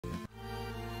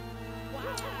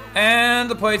And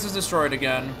the place is destroyed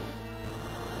again.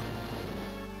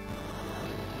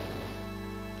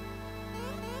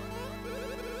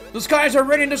 The skies are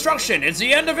raining destruction. It's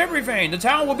the end of everything. The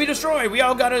town will be destroyed. We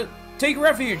all gotta take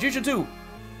refuge. You should too.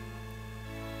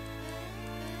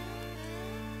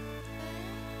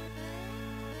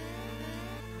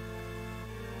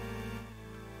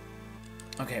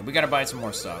 Okay, we gotta buy some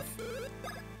more stuff.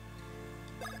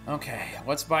 Okay,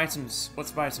 let's buy some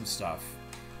stuff.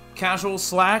 Casual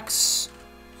slacks.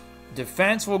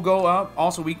 Defense will go up.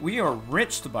 Also, we are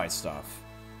rich to buy stuff.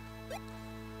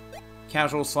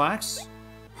 Casual slacks.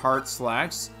 Heart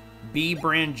slacks. B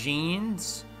brand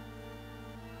jeans.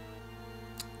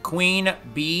 Queen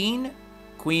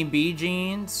bee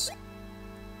jeans.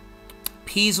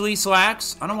 Peasley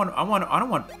slacks. I don't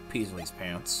want Peasley's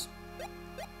pants.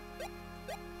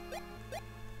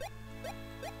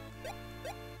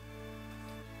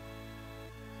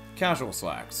 Casual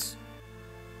slacks.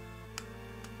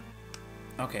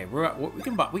 Okay, we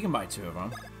can buy 2 of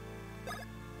them.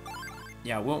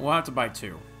 Yeah, we'll have to buy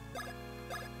 2.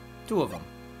 2 of them.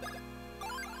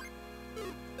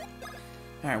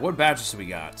 All right, what badges do we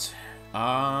got?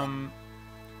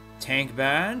 Tank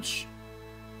badge,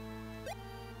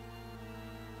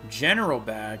 General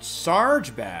badge,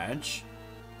 Sarge badge,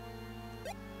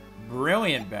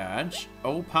 Brilliant badge,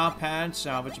 OPA badge,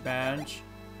 Salvage badge.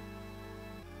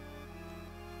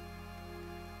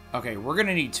 Okay, we're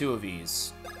gonna need 2 of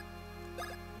these.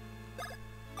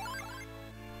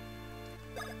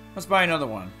 Let's buy another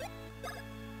one.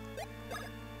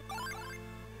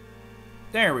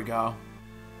 There we go.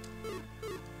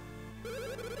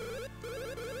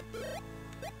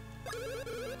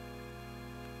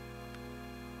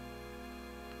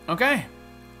 Okay.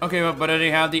 Okay, but do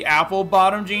they have the apple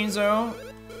bottom jeans though?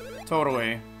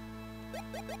 Totally.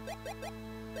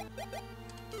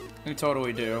 They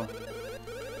totally do.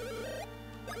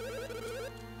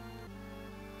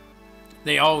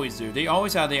 They always do. They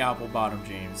always have the apple bottom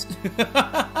jeans.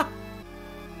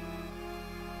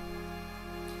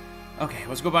 Okay,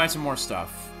 let's go buy some more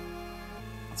stuff.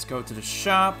 Let's go to the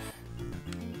shop.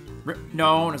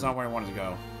 No, that's not where I wanted to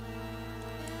go.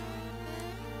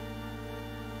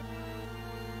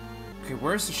 Okay,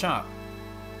 where's the shop?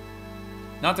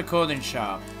 Not the clothing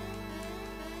shop.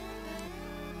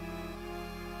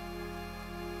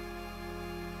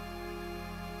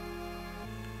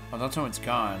 Oh, that's when it's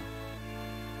gone.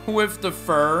 With the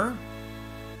fur?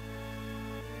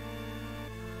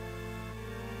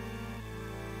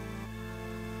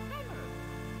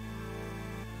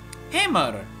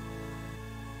 Hammer!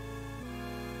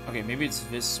 Okay, maybe it's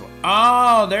this one.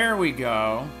 Oh, there we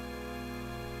go.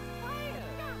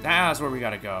 That's where we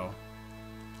gotta go.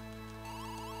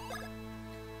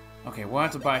 Okay, we'll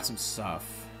have to buy some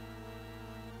stuff.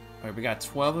 Okay, we got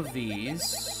 12 of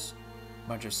these.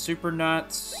 Bunch of super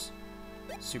nuts.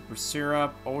 Super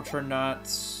syrup. Ultra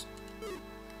nuts.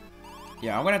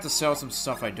 Yeah, I'm gonna have to sell some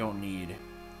stuff I don't need.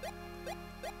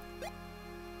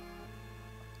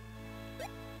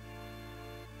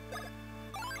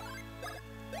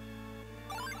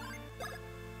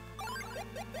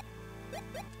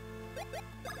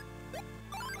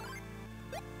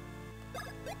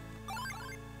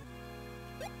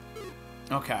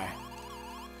 Okay.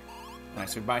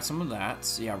 Nice, we buy some of that.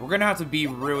 So yeah, we're gonna have to be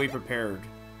really prepared.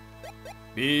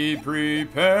 Be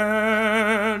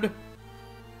prepared!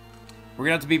 We're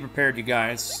gonna have to be prepared, you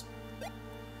guys.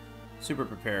 Super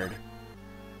prepared.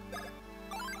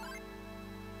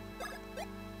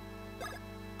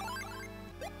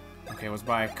 Okay, let's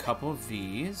buy a couple of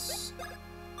these.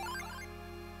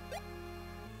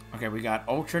 Okay, we got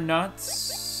ultra nuts,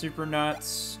 super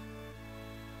nuts.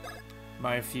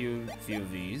 Buy a few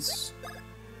of these.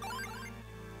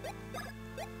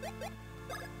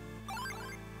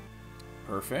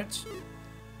 Perfect.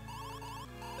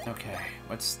 Okay,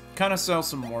 let's kind of sell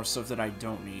some more stuff that I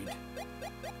don't need.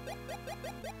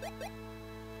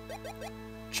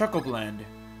 Chuckle blend.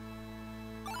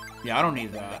 Yeah, I don't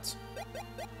need that.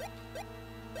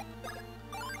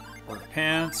 Work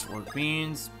pants, work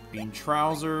beans, bean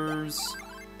trousers.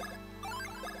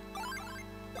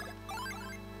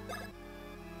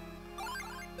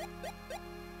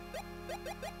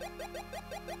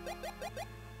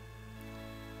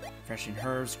 Refreshing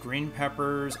herbs, green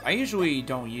peppers. I usually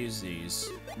don't use these,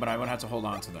 but I would have to hold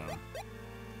on to them.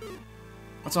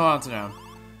 Let's hold on to them.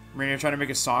 Marina trying to make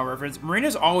a song reference.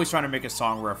 Marina's always trying to make a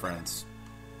song reference.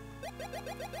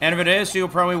 And if it is, she'll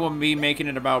probably will be making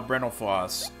it about Brental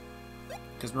Floss.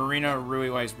 Because Marina really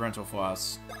likes Brental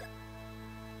Floss.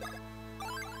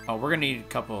 Oh, we're gonna need a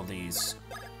couple of these.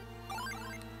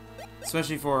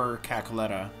 Especially for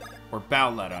Cackletta. Or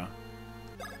Bowletta.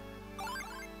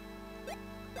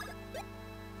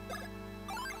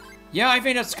 Yeah, I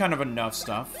think that's kind of enough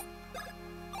stuff.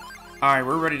 Alright,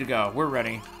 we're ready to go. We're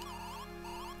ready.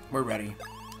 We're ready.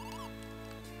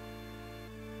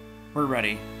 We're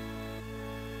ready.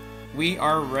 We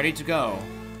are ready to go.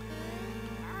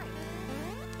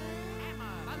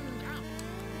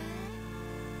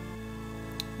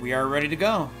 We are ready to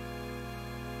go.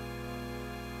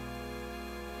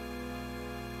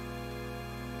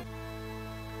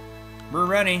 We're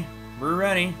ready. We're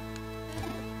ready.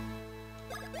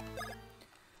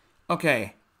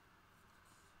 Okay.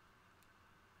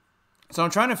 So I'm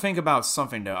trying to think about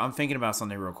something, though. I'm thinking about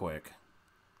something real quick.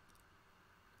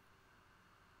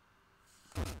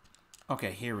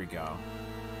 Okay, here we go.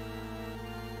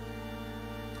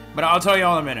 But I'll tell you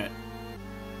all in a minute.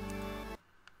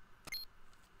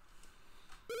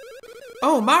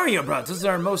 Oh, Mario Bros, this is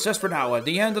our most desperate hour.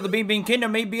 The end of the Bean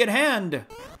Kingdom may be at hand.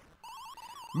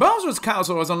 Bowser's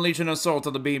castle has unleashed an assault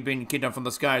on the Bean Kingdom from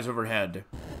the skies overhead.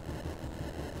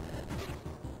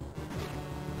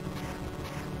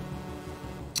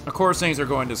 Of course, things are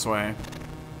going this way.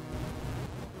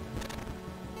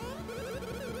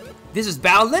 This is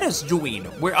Bowletta's doing.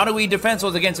 We're utterly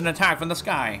defenseless against an attack from the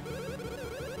sky.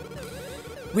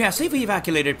 We have safely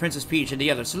evacuated Princess Peach and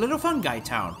the others to Little Fun Guy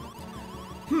Town.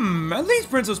 At least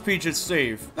Princess Peach is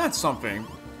safe. That's something.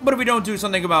 But if we don't do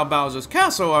something about Bowser's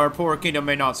castle, our poor kingdom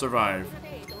may not survive.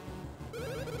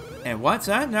 And what's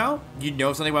that now? You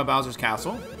know something about Bowser's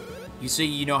castle? You say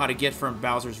you know how to get from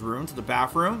Bowser's room to the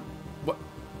bathroom?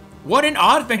 What an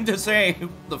odd thing to say.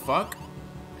 The fuck?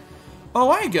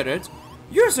 Oh, I get it.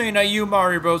 You're saying that you,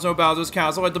 Mario Bros, know Bowser's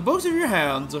castle at the books of your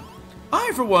hands.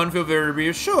 I, for one, feel very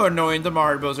reassured knowing the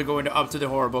Mario Bros are going up to the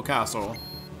horrible castle.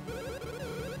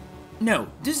 No,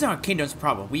 this is our kingdom's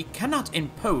problem. We cannot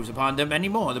impose upon them any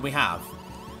more than we have.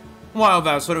 While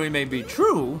that certainly may be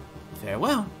true,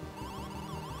 farewell.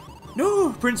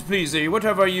 No, Prince Pleasy,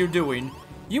 whatever are you doing?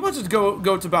 You mustn't go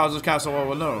to Bowser's castle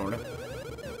all alone.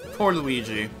 Poor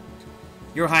Luigi.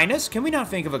 Your Highness, can we not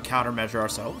think of a countermeasure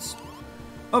ourselves?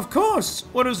 Of course!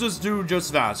 What does this do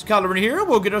just that? Coloring here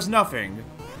will get us nothing.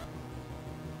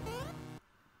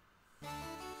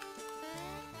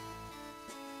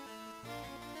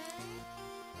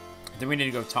 Then we need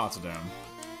to go talk to them.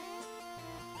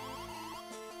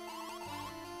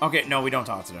 Okay, no, we don't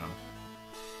talk to them.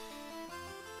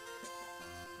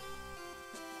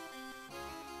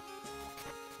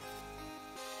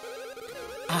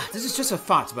 This is just a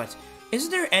thought, but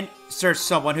isn't there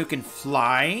someone who can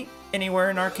fly anywhere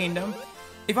in our kingdom?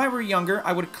 If I were younger,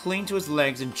 I would cling to his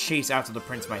legs and chase after the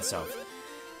prince myself.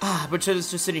 But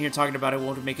just sitting here talking about it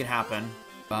won't make it happen.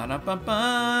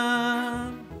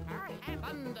 Ba-da-ba-ba.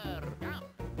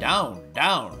 Down,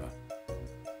 down.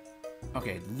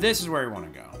 Okay, this is where we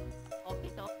want to go.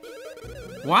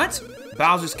 What?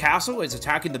 Bowser's castle is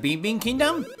attacking the Bean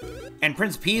Kingdom? And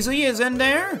Prince Peasy is in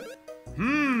there?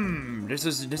 This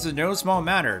is no small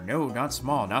matter. No, not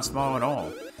small at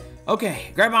all.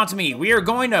 Okay, grab onto me. We are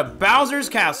going to Bowser's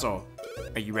castle.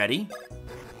 Are you ready?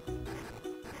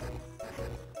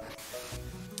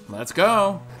 Let's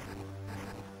go.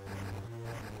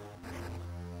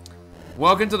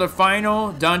 Welcome to the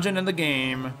final dungeon in the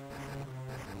game.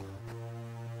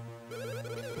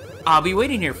 I'll be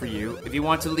waiting here for you. If you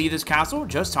want to leave this castle,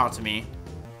 just talk to me.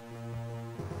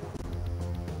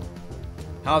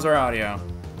 How's our audio?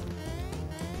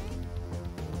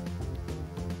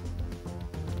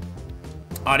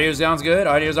 Audio sounds good.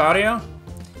 Audio's audio?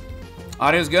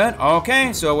 Audio's good?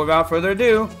 Okay, so without further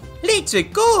ado, let's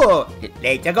go!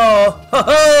 Let's go! Ho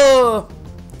ho!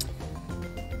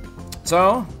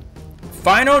 So,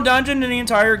 final dungeon in the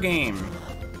entire game.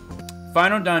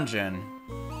 Final dungeon.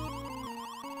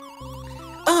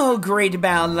 Oh, great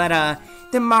Bowletta.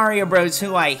 The Mario Bros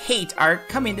who I hate are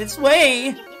coming this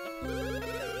way.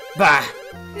 Bah,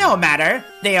 no matter.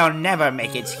 They'll never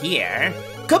make it here.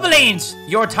 Koopalings,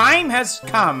 your time has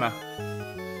come.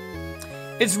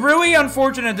 It's really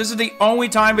unfortunate this is the only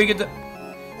time we get to...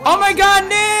 Oh my god,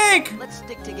 Nick! Let's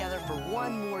stick together for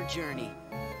one more journey.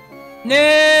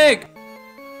 Nick!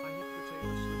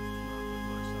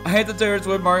 I hate the Taylor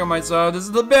Swift Mario myself. This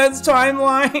is the best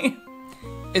timeline.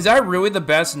 Is that really the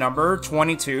best number?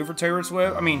 22 for Taylor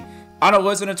Swift? I mean, I don't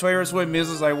listen to Taylor Swift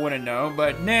music, so I wouldn't know.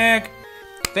 But Nick,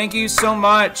 thank you so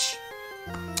much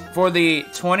for the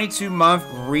 22-month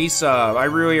resub. I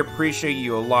really appreciate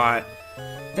you a lot.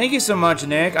 Thank you so much,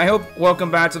 Nick. Welcome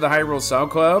back to the Hyrule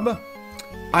Sub Club.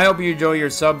 I hope you enjoy your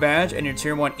sub badge and your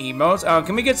tier 1 emotes.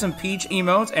 Can we get some Peach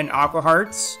emotes and Aqua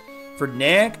Hearts for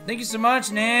Nick? Thank you so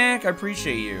much, Nick. I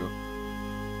appreciate you.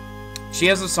 She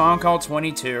has a song called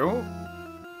 22.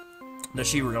 Does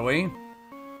she really?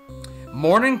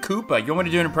 Morning Koopa. You want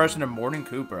me to do an impression of Morning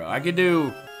Koopa? I could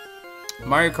do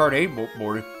Mario Kart 8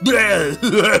 Morning.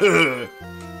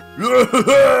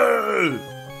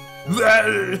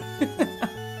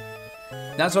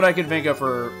 That's what I could think of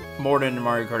for Morden and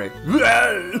Mario Kart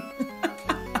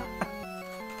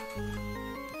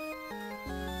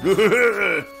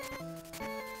 8.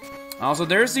 Also,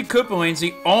 there's the Koopalings,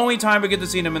 the only time we get to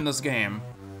see them in this game.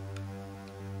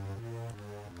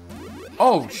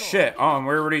 Oh shit! Oh, and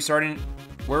we're already starting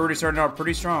out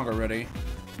pretty strong already.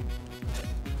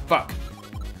 Fuck.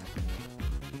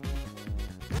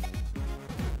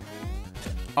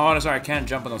 Oh, no, sorry, I can't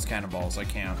jump on those cannonballs. I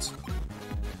can't.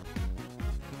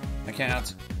 I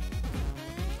can't.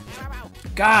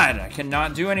 God, I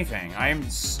cannot do anything. I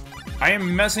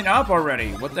am messing up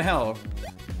already. What the hell?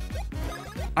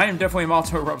 I am definitely a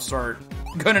multiple rough start.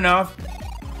 Good enough.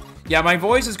 Yeah, my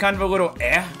voice is kind of a little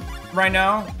right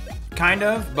now. Kind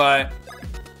of, but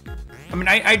I mean,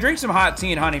 I drank some hot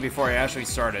tea and honey before I actually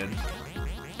started.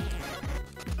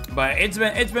 But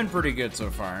it's been pretty good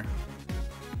so far.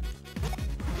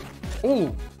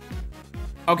 Ooh.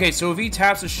 Okay, so if he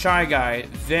taps a Shy Guy,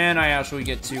 then I actually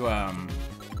get to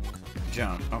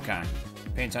jump. Okay.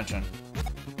 Pay attention.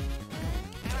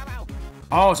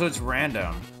 Oh, so it's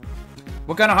random.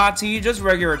 What kind of hot tea? Just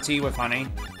regular tea with honey.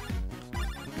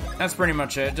 That's pretty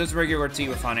much it. Just regular tea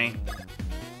with honey.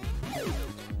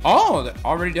 Oh,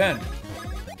 already dead.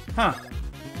 Huh.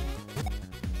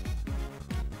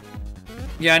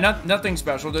 Yeah, nothing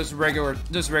special. Just regular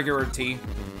tea.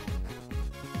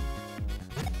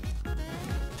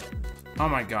 Oh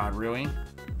my god, really?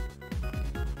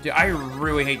 Dude, I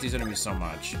really hate these enemies so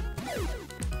much.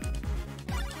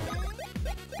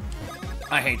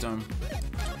 I hate them.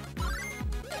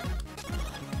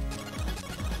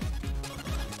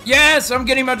 Yes! I'm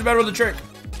getting much better with the trick!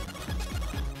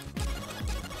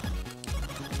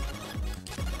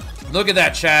 Look at that,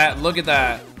 chat. Look at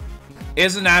that.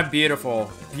 Isn't that beautiful?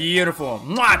 Beautiful.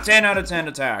 Mwah! 10 out of 10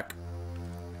 attack.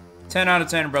 10 out of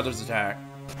 10 brothers attack.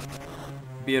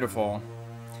 Beautiful.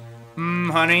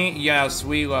 Honey? Yes,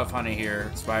 we love honey here,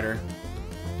 Spider.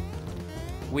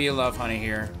 We love honey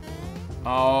here.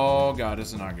 Oh god,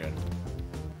 this is not good.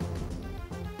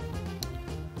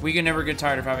 We can never get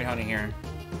tired of having honey here.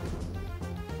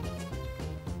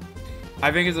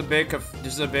 I think it's a bit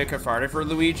this is a bit cathartic for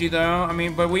Luigi though. I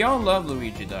mean, but we all love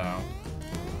Luigi though.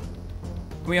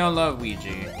 We all love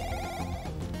Luigi.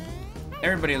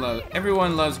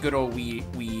 Everyone loves good old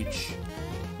Luigi.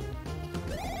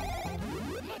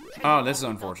 Oh, this is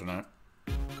unfortunate.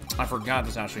 I forgot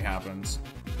this actually happens.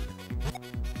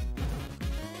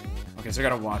 Okay, so I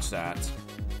gotta watch that.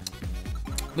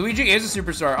 Luigi is a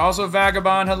superstar. Also,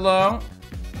 Vagabond, hello.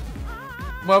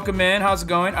 Welcome in. How's it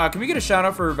going? Can we get a shout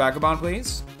out for Vagabond,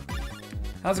 please?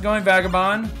 How's it going,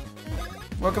 Vagabond?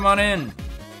 Welcome on in.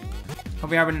 Hope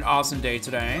you're having an awesome day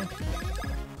today.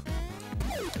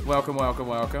 Welcome, welcome,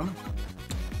 welcome.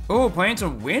 Ooh, playing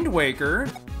some Wind Waker.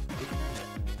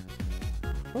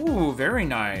 Ooh, very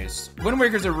nice. Wind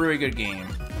Waker's a really good game.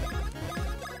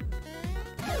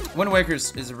 Wind Waker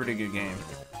is a really good game.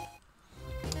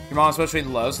 Your mom especially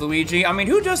loves Luigi. I mean,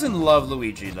 who doesn't love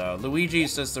Luigi, though? Luigi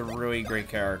is just a really great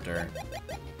character.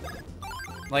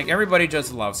 Like, everybody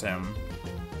just loves him.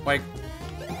 I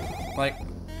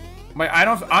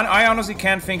honestly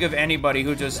can't think of anybody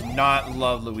who does not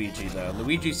love Luigi, though.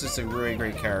 Luigi's just a really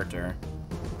great character.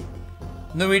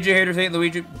 Luigi haters hate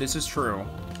Luigi. This is true.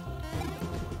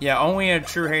 Yeah, only a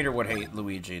true hater would hate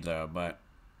Luigi, though, but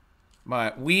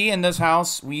we in this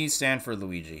house, we stand for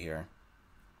Luigi here.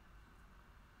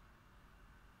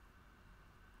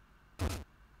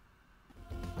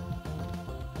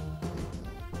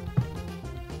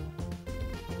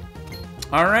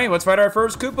 Alright, let's fight our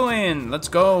first Koopaling. Let's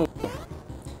go.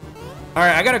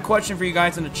 Alright, I got a question for you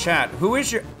guys in the chat. Who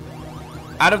is your...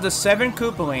 Out of the 7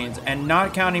 Koopalings, and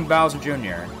not counting Bowser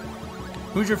Jr.,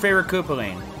 who's your favorite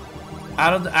Koopaling?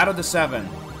 Out of the 7.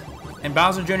 And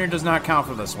Bowser Jr. does not count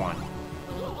for this one.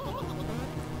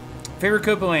 Favorite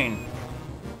Koopaling?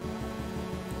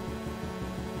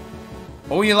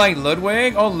 Oh, you like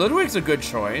Ludwig? Oh, Ludwig's a good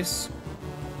choice.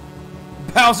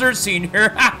 Bowser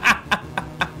Sr.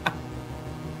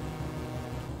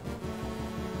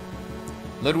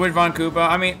 Ludwig von Koopa.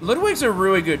 I mean, Ludwig's a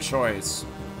really good choice.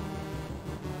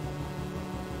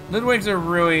 Ludwig's a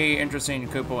really interesting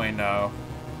Koopaling, though.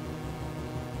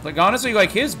 Like, honestly,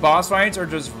 like, his boss fights are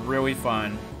just really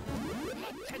fun.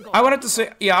 I would have to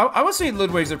say, yeah, I would say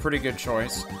Ludwig's a pretty good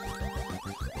choice.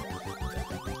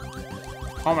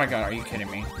 Oh my god, are you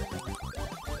kidding me?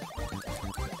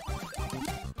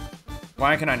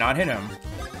 Why can I not hit him?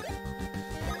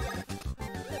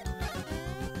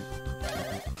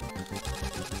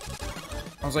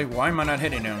 I was like, why am I not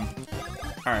hitting him?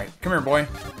 Alright, come here, boy.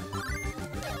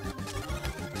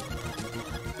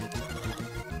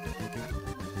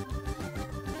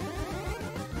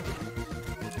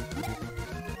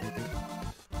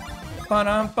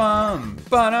 Ba-dum-bum,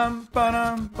 ba-dum,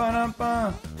 ba-dum,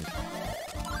 ba-dum-bum.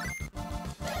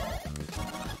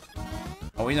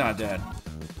 Oh, he's not dead.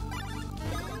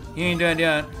 He ain't dead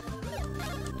yet.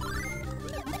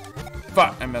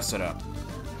 Fuck, I messed it up.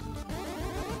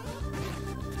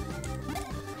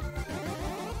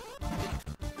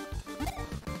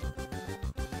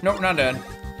 Nope, not dead.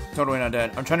 Totally not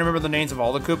dead. I'm trying to remember the names of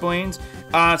all the Koopalings.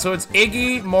 So it's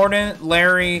Iggy, Morden,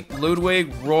 Larry,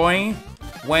 Ludwig, Roy,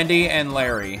 Wendy, and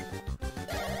Larry.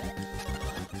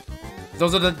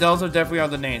 Those definitely are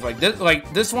the names.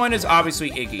 Like this one is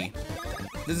obviously Iggy.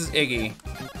 This is Iggy.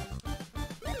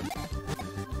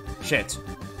 Shit.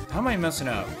 How am I messing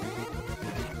up?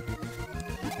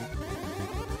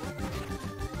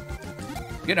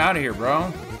 Get out of here,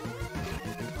 bro.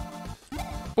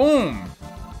 Boom.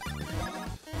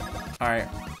 Alright.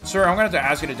 Sir, I'm gonna have to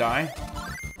ask you to die.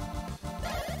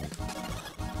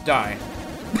 Die.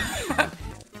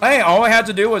 Hey, all I had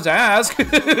to do was ask.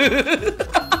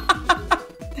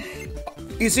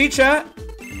 You see, chat?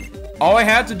 All I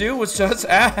had to do was just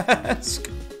ask.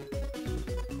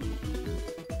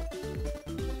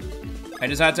 I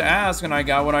just had to ask and I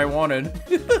got what I wanted.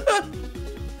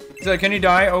 So, can you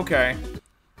die? Okay.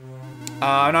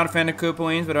 I'm not a fan of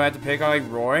Koopalings, but I had to pick, I like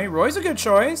Roy. Roy's a good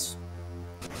choice.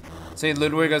 Say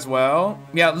Ludwig as well.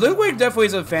 Yeah, Ludwig definitely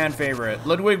is a fan favorite.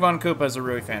 Ludwig von Koopa is a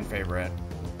really fan favorite.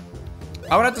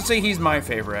 I would have to say he's my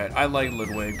favorite. I like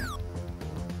Ludwig.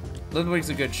 Ludwig's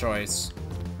a good choice.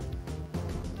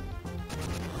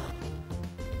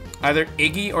 Either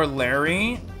Iggy or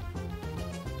Larry.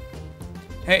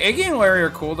 Hey, Iggy and Larry are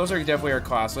cool. Those are definitely our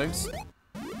classics.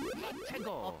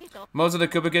 Most of the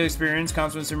Koopa Kid experience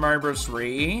comes from Super Mario Bros.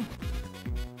 3.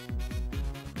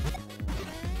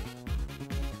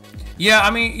 Yeah,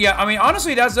 I mean,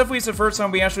 honestly, that's definitely the first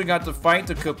time we actually got to fight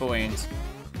the Koopalings.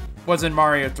 Was in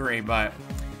Mario 3, but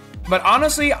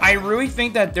honestly, I really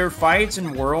think that their fights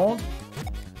in World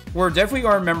were definitely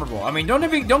memorable. I mean, don't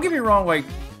get me wrong, like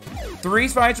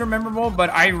 3's fights were memorable, but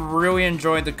I really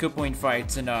enjoyed the Koopaling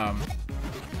fights in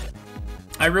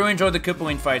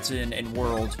in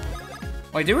World.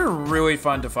 Like, they were really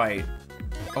fun to fight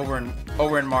over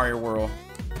in Mario World.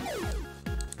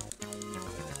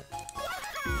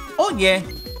 Oh yeah.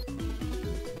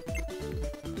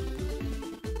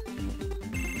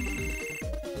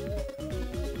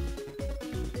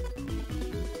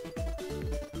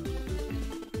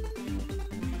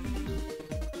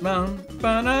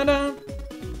 Ba-da-da.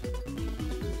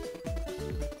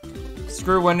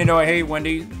 Screw Wendy, no, I hate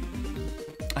Wendy.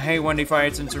 I hate Wendy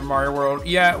fights in Super Mario World.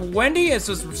 Yeah, Wendy is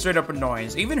just straight up annoying.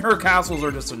 Even her castles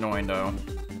are just annoying, though.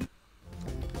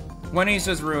 Wendy's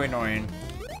just really annoying.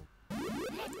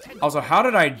 Also, how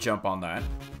did I jump on that?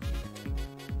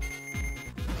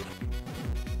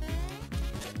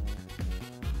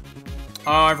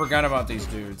 Oh, I forgot about these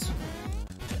dudes.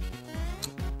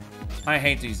 I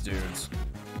hate these dudes.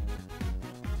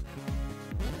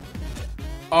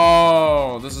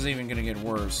 Oh, this is even gonna get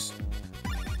worse.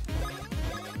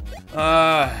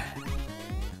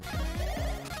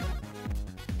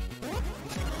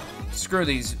 Screw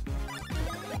these.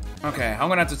 Okay, I'm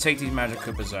gonna have to take these Magic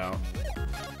Koopas out.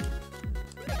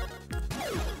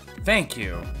 Thank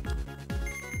you.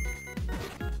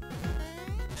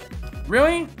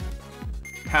 Really?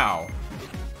 How?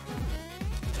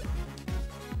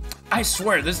 I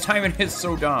swear, this time it is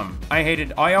so dumb.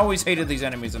 I always hated these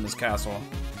enemies in this castle.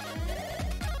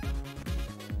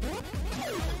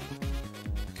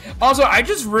 Also, I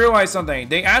just realized something.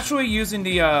 They actually using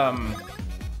the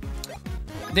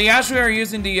They actually are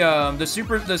using the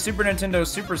Super Nintendo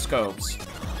Super Scopes.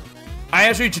 I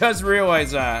actually just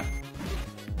realized that.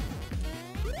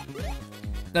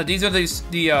 Now these are the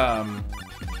Super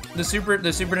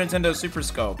Nintendo Super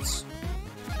Scopes,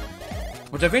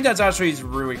 which I think that's actually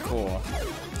really cool.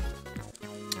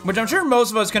 Which I'm sure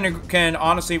most of us can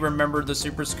honestly remember the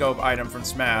Super Scope item from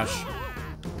Smash.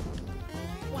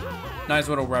 Nice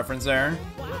little reference there.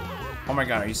 Oh my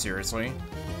god, are you seriously?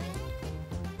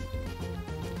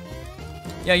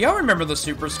 Yeah, y'all remember the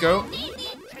Super Scope.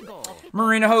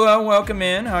 Marina, hello, welcome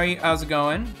in. How's it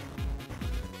going?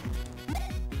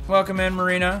 Welcome in,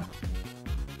 Marina.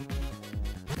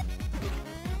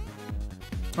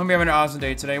 Hope you're having an awesome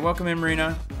day today. Welcome in,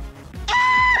 Marina.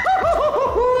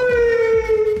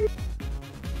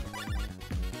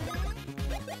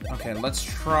 Okay, let's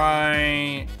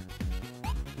try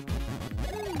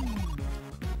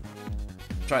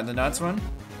the nuts one.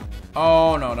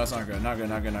 Oh, no, that's not good. Not good,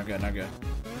 not good, not good, not good.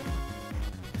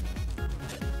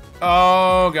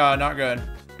 Oh, God, not good.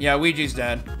 Yeah, Luigi's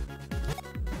dead.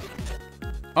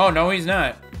 Oh, no, he's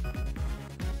not.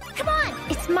 Come on,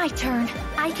 it's my turn.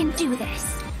 I can do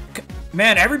this.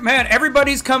 Man,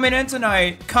 everybody's coming in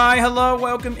tonight. Kai, hello,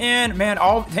 welcome in. Man,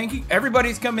 thank you.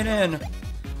 Everybody's coming in.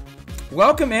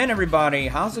 Welcome in, everybody.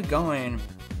 How's it going?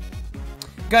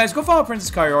 Guys, go follow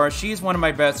Princess Kaiora. She's one of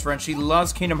my best friends. She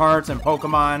loves Kingdom Hearts and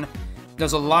Pokemon.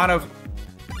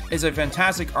 Is a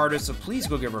fantastic artist, so please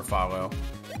go give her a follow.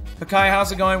 But Kai,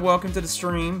 how's it going? Welcome to the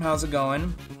stream. How's it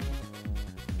going?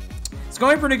 It's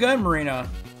going pretty good, Marina.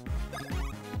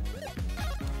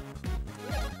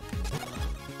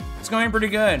 It's going pretty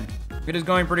good. It is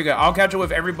going pretty good. I'll catch up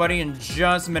with everybody in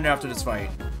just a minute after this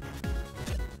fight.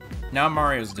 Now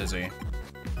Mario's dizzy.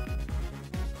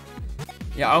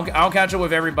 Yeah, I'll catch up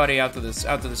with everybody after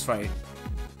this fight.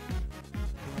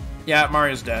 Yeah,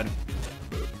 Mario's dead.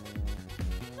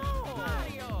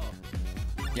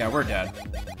 Yeah, we're dead.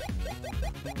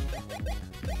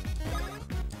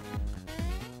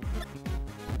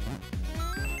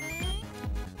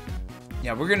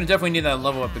 Yeah, we're gonna definitely need that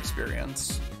level up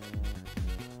experience.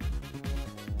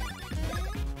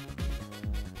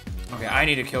 Okay, I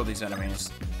need to kill these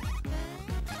enemies.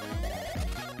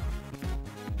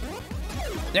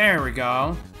 There we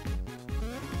go.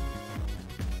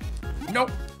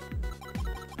 Nope.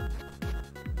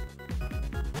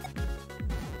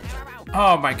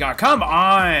 Oh my god, come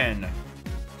on!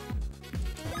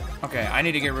 Okay, I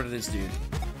need to get rid of this dude.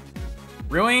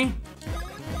 Really?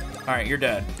 Alright, you're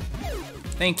dead.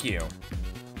 Thank you.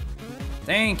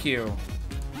 Thank you.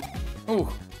 Ooh.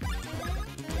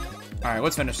 Alright,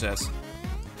 let's finish this.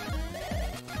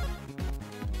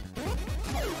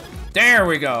 There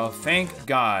we go. Thank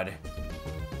God.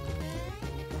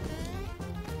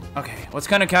 Okay, let's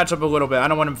kind of catch up a little bit. I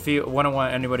don't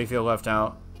want anybody to feel left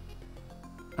out.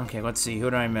 Okay, let's see. Who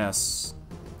did I miss?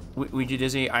 Luigi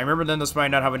Dizzy. I remember then despite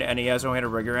not having an NES, I only had a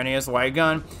regular NES light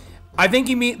gun. I think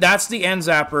you mean that's the end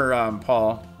zapper,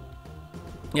 Paul.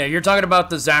 Yeah, you're talking about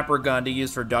the zapper gun to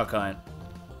use for Duck Hunt.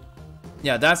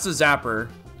 Yeah, that's the zapper.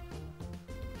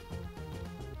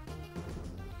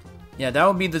 Yeah, that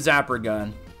would be the zapper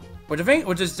gun. Which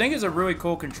I think is a really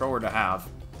cool controller to have.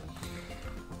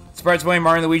 Surprised playing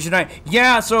Mario Luigi tonight.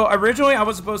 Yeah, so originally I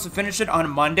was supposed to finish it on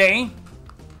Monday.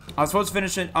 I was supposed to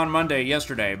finish it on Monday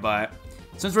yesterday, but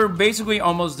since we're basically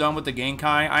almost done with the game,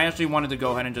 Kai, I actually wanted to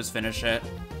go ahead and just finish it.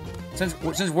 Since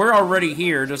we're already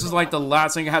here, this is like the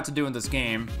last thing I have to do in this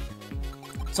game.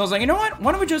 So I was like, you know what?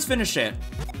 Why don't we just finish it?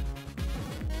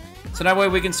 So that way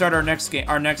we can start our next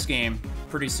game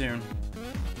pretty soon.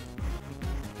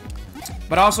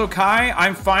 But also, Kai,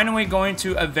 I'm finally going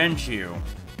to avenge you.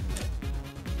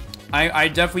 I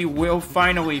definitely will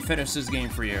finally finish this game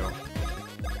for you.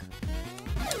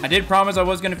 I did promise I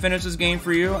was going to finish this game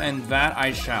for you, and that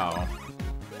I shall.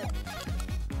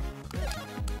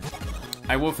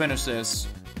 I will finish this.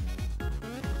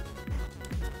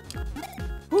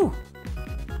 Woo!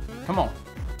 Come on.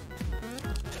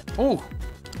 Ooh!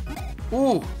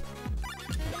 Ooh!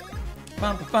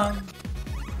 Bum, bum, bum.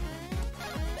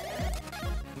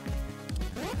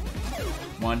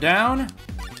 One down.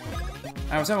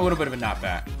 I was having a little bit of a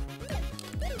knockback.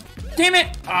 Damn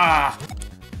it! Ah!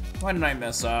 Why did I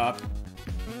mess up?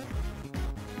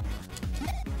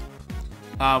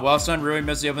 Well, son, really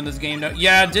messed up in this game. No,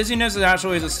 yeah, dizziness is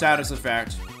actually a status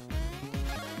effect.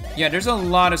 Yeah, there's a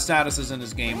lot of statuses in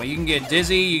this game. Like, you can get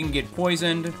dizzy, you can get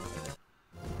poisoned.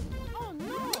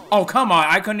 Oh, come on.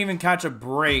 I couldn't even catch a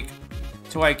break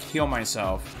to, like, heal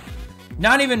myself.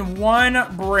 Not even one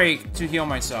break to heal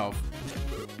myself.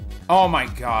 Oh, my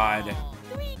God.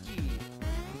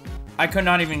 I could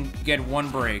not even get one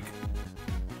break.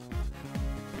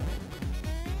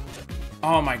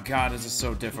 Oh, my God. This is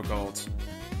so difficult.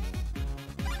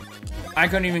 I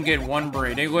couldn't even get one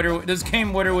break. This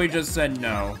game literally just said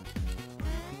no.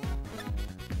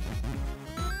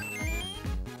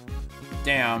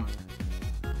 Damn.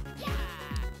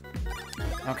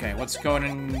 Okay, let's go ahead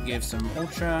and give some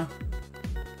ultra.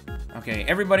 Okay,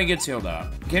 everybody gets healed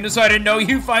up. Game decided, no,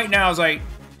 you fight now. I was like...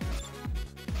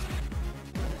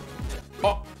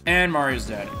 Oh, and Mario's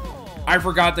dead. I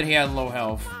forgot that he had low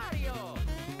health.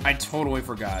 I totally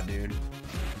forgot, dude.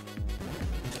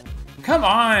 Come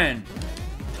on!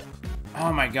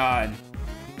 Oh my God.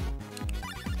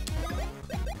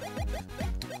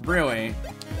 Really?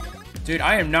 Dude,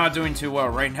 I am not doing too well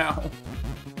right now.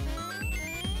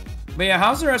 But yeah,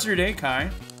 how's the rest of your day,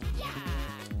 Kai?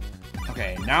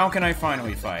 Okay, now can I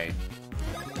finally fight?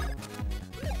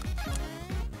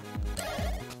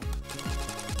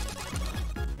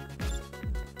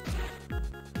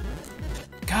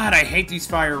 God, I hate these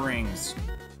fire rings.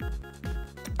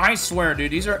 I swear,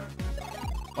 dude, these are...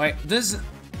 Like, this...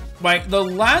 Like, the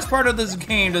last part of this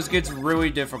game just gets really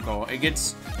difficult. It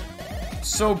gets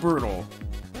so brutal.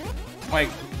 Like,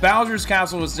 Bowser's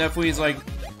Castle is definitely, like...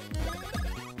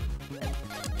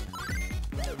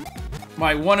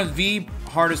 one of the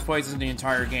hardest places in the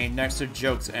entire game, next to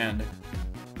Joke's End.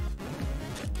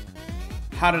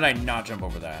 How did I not jump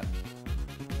over that?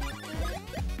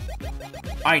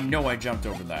 I know I jumped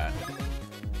over that.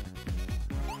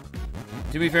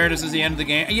 To be fair, this is the end of the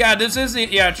game. Yeah, this is the...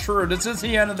 Yeah, true. This is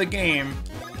the end of the game.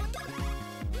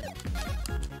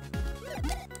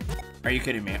 Are you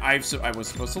kidding me? I was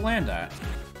supposed to land that.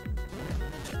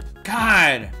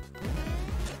 God!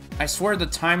 I swear the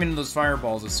timing of those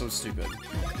fireballs is so stupid.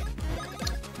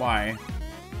 Why?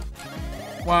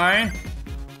 Why?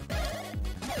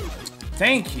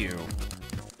 Thank you.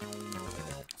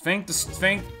 Thank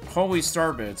Holy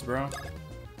Starbits, bro.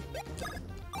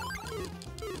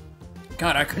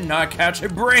 God, I could not catch a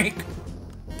break.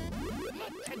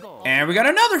 And we got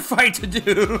another fight to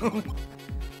do.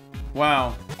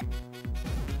 Wow.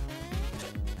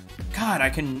 God, I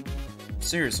can...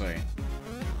 Seriously.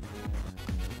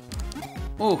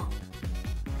 Ooh.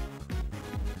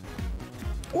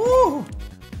 Ooh.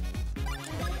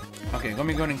 Okay, let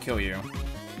me go ahead and kill you.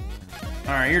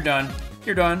 Alright, you're done.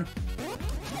 You're done.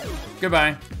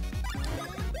 Goodbye.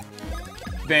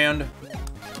 Banned.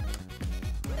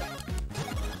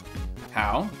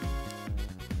 How?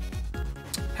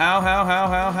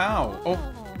 How? Oh,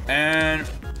 and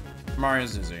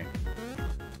Mario's dizzy.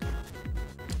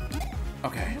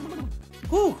 Okay.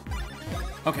 Whew.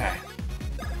 Okay.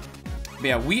 But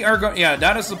yeah, we are going. Yeah,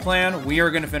 that is the plan. We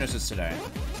are going to finish this today.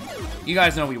 You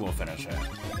guys know we will finish it.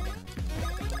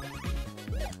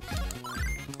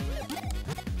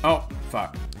 Oh,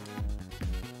 fuck.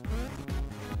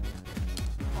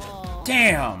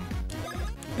 Damn.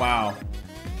 Wow.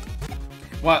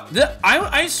 Well,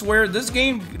 I swear this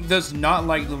game does not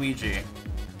like Luigi.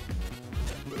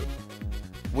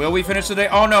 Will we finish today?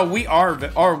 Oh no, we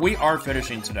are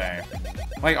finishing today.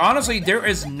 Like honestly, there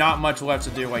is not much left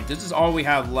to do. Like this is all we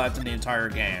have left in the entire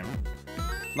game.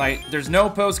 Like there's no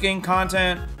post-game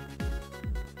content.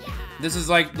 This is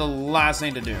like the last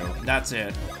thing to do. That's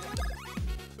it.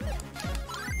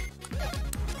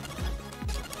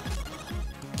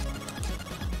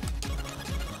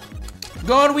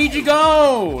 Go, Luigi,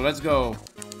 go! Let's go.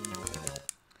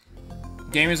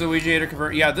 Game is Luigi to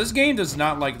convert. Yeah, this game does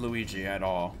not like Luigi at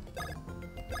all.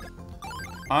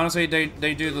 Honestly,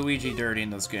 they do Luigi dirty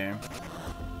in this game.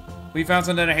 We found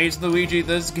something that hates Luigi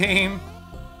this game.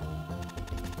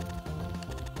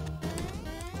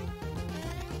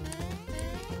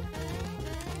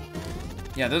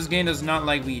 Yeah, this game does not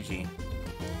like Luigi.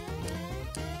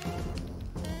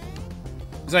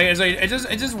 It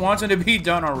just wants it to be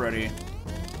done already.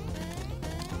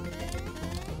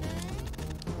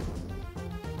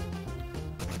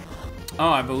 Oh,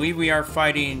 I believe we are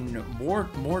fighting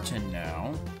Morton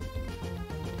now.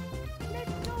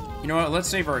 You know what? Let's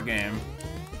save our game.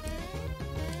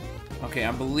 Okay,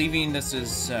 I'm believing this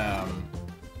is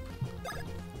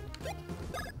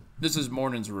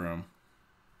Morton's room.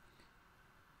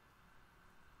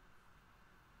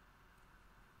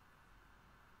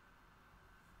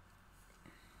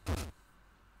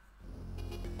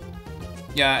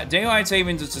 Yeah, daylight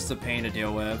savings is just a pain to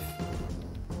deal with.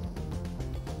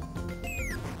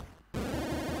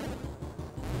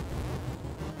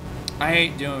 I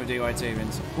hate dealing with daylight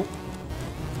savings. Ooh.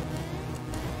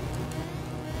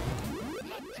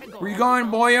 Where you going,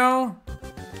 boyo?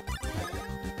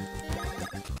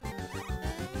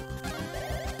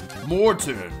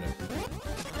 Morton.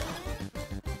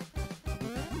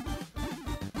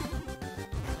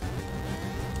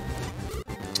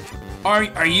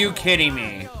 Are you kidding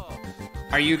me?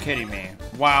 Are you kidding me?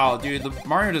 Wow, dude, the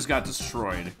Mario just got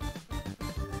destroyed.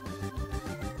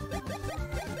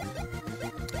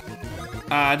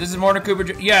 This is Morton Cooper.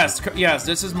 Yes, yes,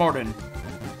 this is Morton.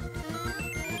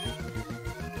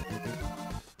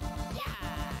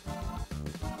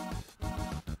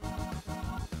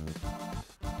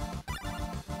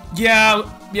 Yeah,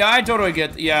 I totally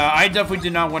get. Yeah, I definitely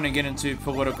did not want to get into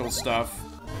political stuff.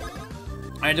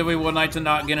 I definitely would like to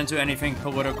not get into anything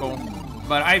political,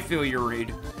 but I feel your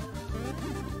read.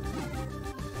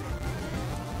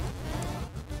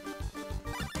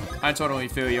 I totally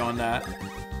feel you on that.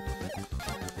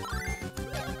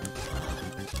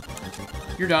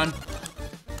 You're done.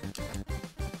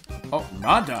 Oh,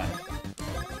 not done.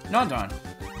 Not done.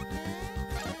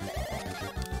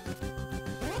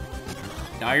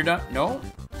 Now you're done. No.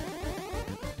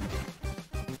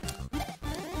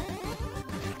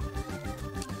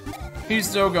 He's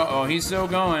still go. Oh, he's still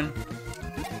going.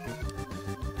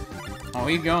 Oh,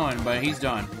 he's going, but he's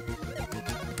done.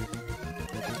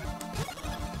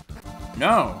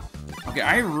 No. Okay,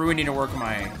 I really need to work on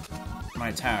my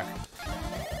attack.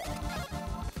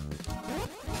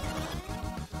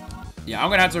 Yeah, I'm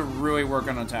gonna have to really work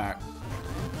on attack.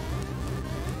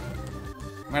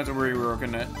 I'm gonna have to really work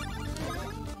on it.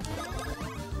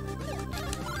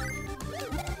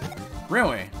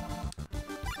 Really?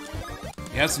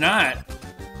 Guess not.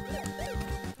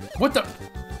 What the?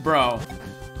 Bro.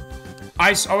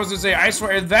 I was gonna say, I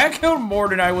swear, if that killed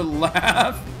Morden, I would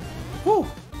laugh. Whew.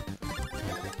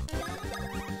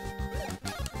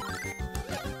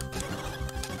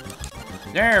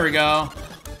 There we go.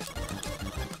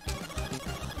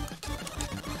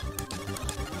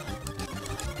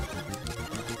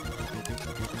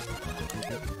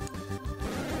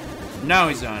 Now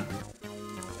he's done.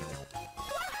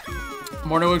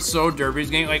 Morden looks so derpy. He's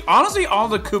getting, like, honestly, all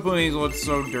the Koopalings look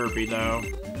so derpy, though.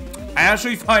 I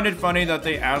actually find it funny that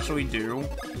they actually do.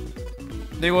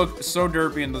 They look so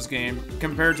derpy in this game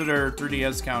compared to their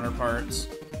 3DS counterparts.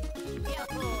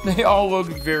 They all look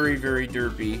very, very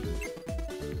derpy.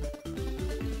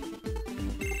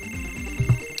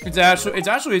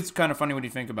 It's kind of funny when you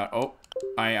think about. Oh,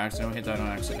 I accidentally hit that on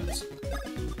accident.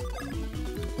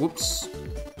 Whoops.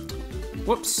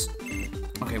 Whoops.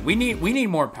 Okay, we need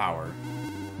more power.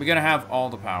 We gotta have all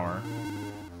the power.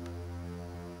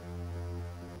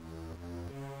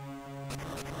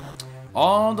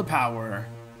 All the power.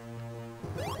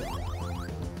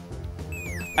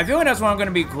 I feel like that's what I'm gonna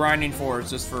be grinding for,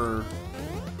 is just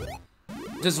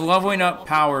leveling up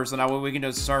powers, so that way we can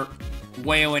just start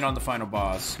wailing on the final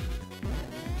boss.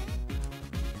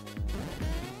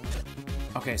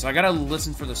 Okay, so I gotta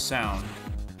listen for the sound.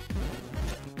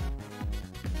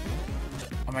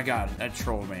 Oh my god, that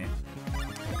trolled me.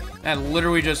 That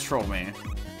literally just trolled me.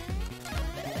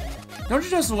 Don't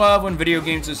you just love when video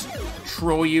games just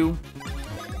troll you?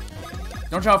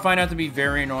 Don't y'all find out to be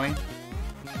very annoying?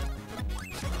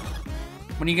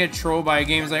 When you get trolled by a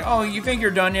game, it's like, oh, you think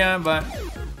you're done yet? But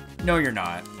no, you're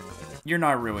not. You're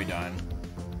not really done.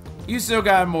 You still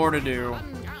got more to do.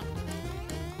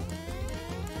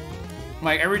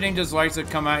 Like, everything just likes to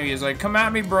come at you. It's like, come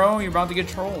at me, bro. You're about to get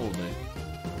trolled.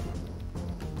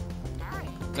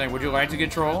 It's like, would you like to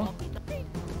get trolled?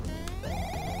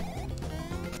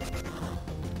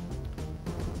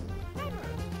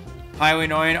 Highly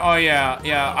annoying. Oh yeah,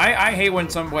 yeah. I hate when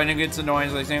it gets annoying.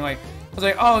 It's like saying like, I was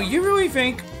like, oh, you really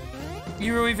think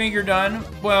you're done?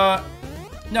 Well,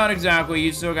 not exactly.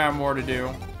 You still got more to do.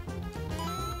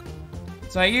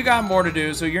 It's like, you got more to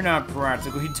do, so you're not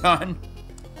practically done.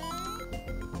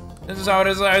 This is how it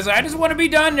is. I just want to be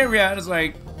done there yet. It's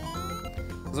like,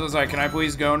 so it's like, can I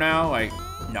please go now? Like,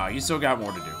 no, you still got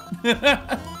more to do.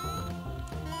 I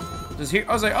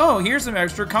was like, oh, here's some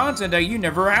extra content that you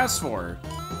never asked for.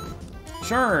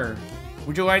 Sure.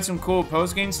 Would you like some cool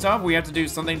post-game stuff? We have to do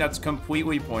something that's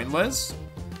completely pointless?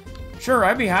 Sure,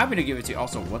 I'd be happy to give it to you.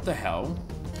 Also, what the hell?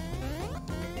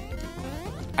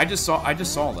 I just saw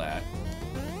that.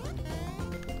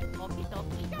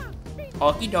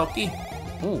 Okie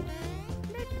dokie. Ooh.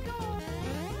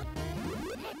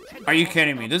 Are you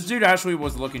kidding me? This dude actually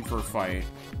was looking for a fight.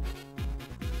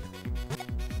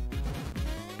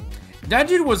 That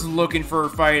dude was looking for a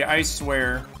fight, I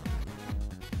swear.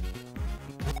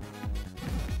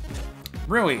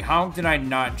 Really, how did I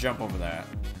not jump over that?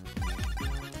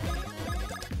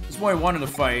 This boy wanted to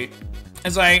fight.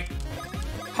 It's like,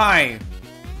 hi.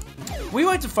 We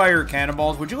like to fire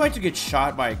cannonballs. Would you like to get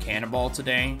shot by a cannonball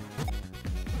today?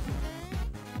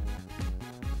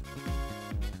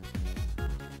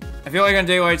 I feel like on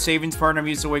daylight savings part, I'm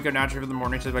used to wake up naturally for the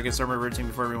morning so I can start my routine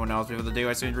before everyone else. Before the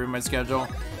daylight savings ruin my schedule.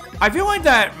 I feel like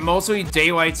that mostly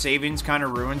daylight savings kind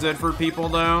of ruins it for people,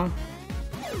 though.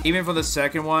 Even for the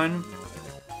second one.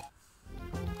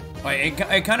 Like,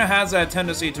 it kind of has that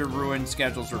tendency to ruin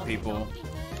schedules for people.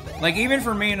 Like, even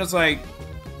for me, and it's like,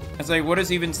 what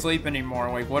is even sleep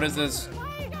anymore? Like, what is this?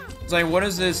 It's like, what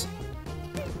is this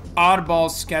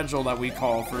oddball schedule that we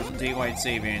call for daylight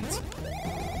savings?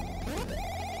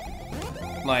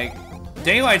 Like,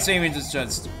 daylight savings is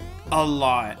just a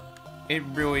lot. It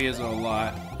really is a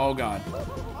lot. Oh god.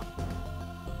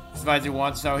 As he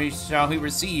wants, shall he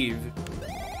receive.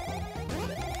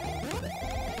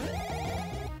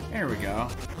 There we go.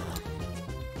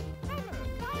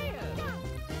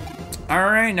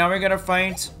 Alright, now we gotta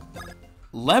fight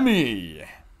Lemmy.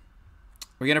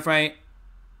 We're gonna fight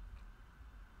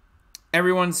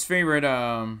everyone's favorite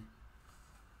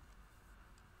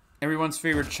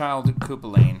child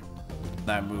Koopaling.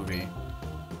 That movie.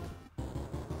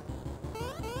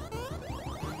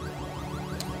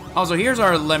 Also, here's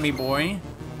our Lemmy boy.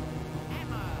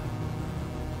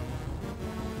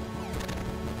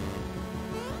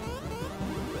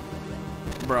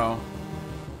 Bro.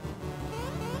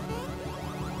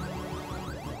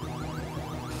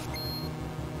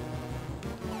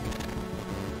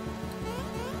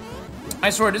 I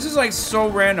swear, this is like so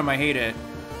random, I hate it.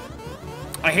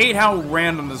 I hate how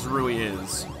random this really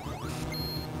is.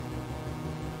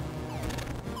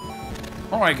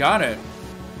 Oh, I got it.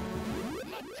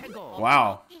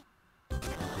 Wow.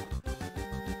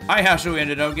 I actually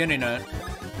ended up getting it.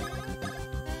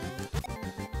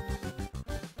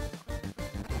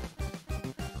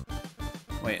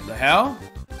 Wait, the hell?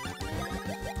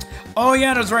 Oh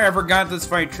yeah, that's right, I forgot this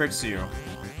fight tricks you.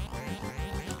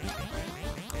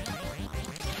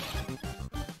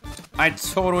 I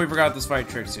totally forgot this fight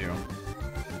tricks you.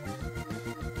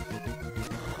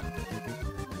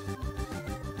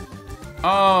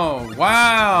 Oh,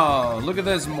 wow! Look at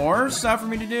this, more stuff for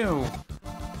me to do.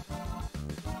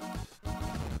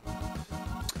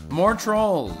 More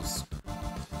trolls.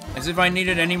 As if I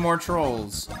needed any more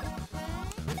trolls.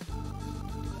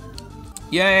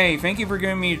 Yay, thank you for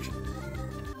giving me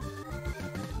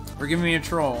a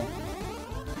troll.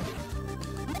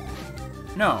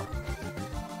 No.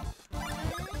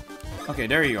 Okay,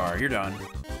 there you are. You're done.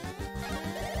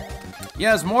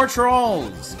 Yes, more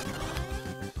trolls.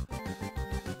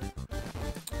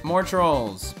 More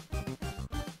trolls.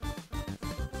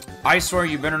 I swear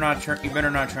you better not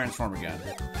transform again.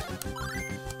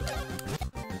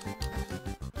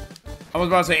 I was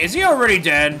about to say, is he already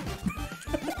dead?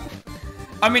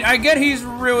 I mean, I get he's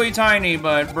really tiny,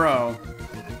 but bro.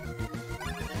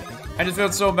 I just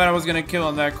felt so bad I was gonna kill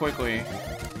him that quickly.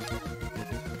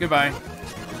 Goodbye.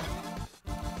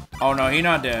 Oh no, he's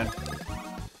not dead.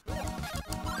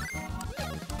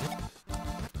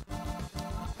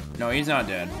 No, he's not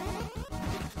dead.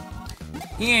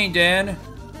 He ain't dead.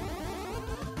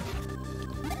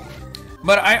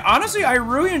 But honestly, I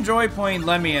really enjoy playing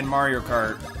Lemmy in Mario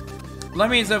Kart.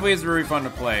 Lemmy is definitely really fun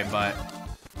to play, but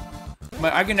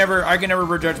I can never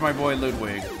prejudge my boy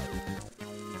Ludwig.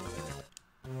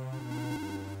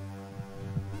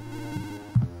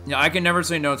 Yeah, I can never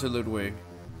say no to Ludwig.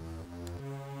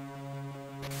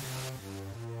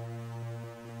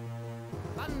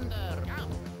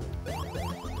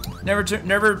 Never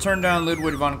turn down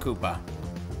Ludwig von Koopa.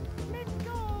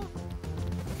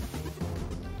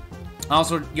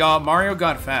 Also, y'all, Mario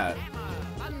got fat.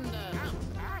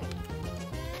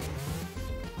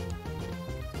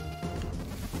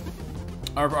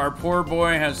 Our poor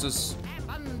boy has just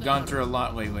gone through a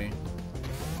lot lately.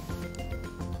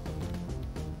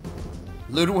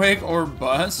 Ludwig or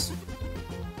Buzz?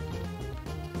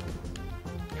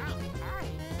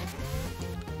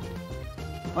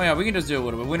 Oh yeah, we can just do a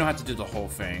little bit. We don't have to do the whole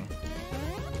thing.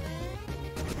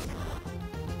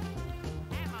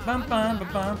 Bum, bum, ba,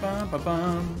 bum, bum, ba,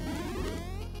 bum.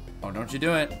 Oh, don't you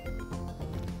do it.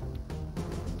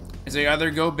 It's like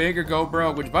either go big or go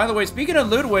broke. Which, by the way, speaking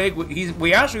of Ludwig,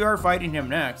 we actually are fighting him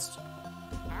next.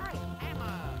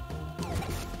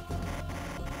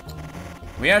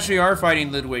 We actually are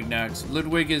fighting Ludwig next.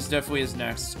 Ludwig is definitely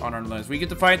next on our list. We get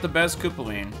to fight the best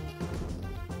Koopaline.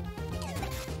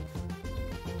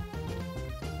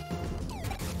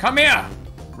 Come here!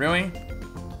 Really?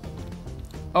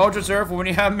 Ultra Surf, when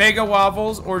you have Mega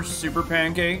Waffles or Super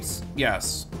Pancakes?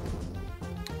 Yes.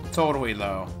 Totally,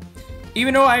 though.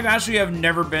 Even though I actually have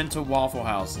never been to Waffle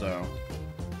House, though.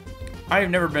 I have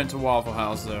never been to Waffle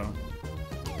House, though.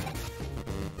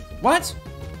 What?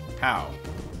 How?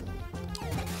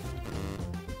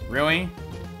 Really?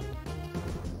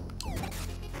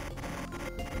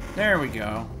 There we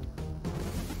go.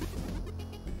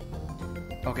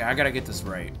 Okay, I gotta get this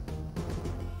right.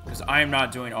 Because I am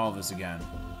not doing all of this again.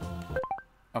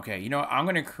 Okay, you know what? I'm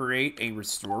gonna create a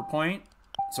restore point.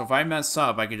 So if I mess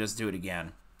up, I can just do it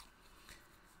again.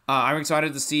 I'm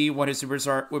excited to see what his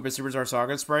Superstar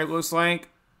Saga sprite looks like.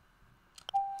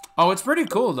 Oh, it's pretty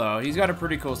cool though. He's got a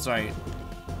pretty cool sight.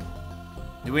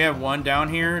 Do we have one down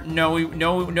here? No,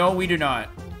 we do not.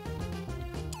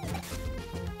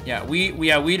 Yeah, we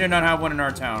do not have one in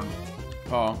our town.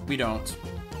 Oh, we don't.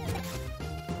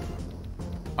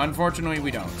 Unfortunately,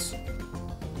 we don't.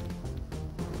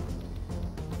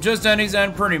 Just Denny's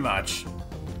End, pretty much.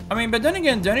 I mean, but then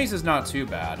again, Denny's is not too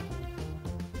bad.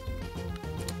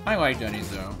 I like Denny's,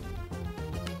 though.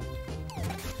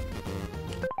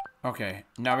 Okay,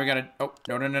 now we gotta... Oh,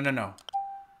 no.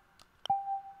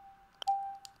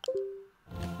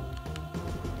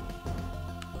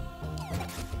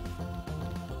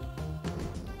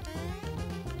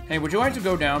 Hey, would you like to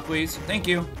go down, please? Thank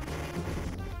you.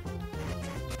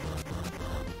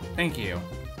 Thank you.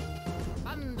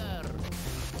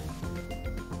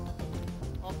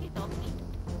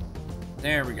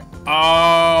 There we go.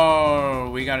 Oh,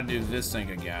 we gotta do this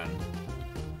thing again.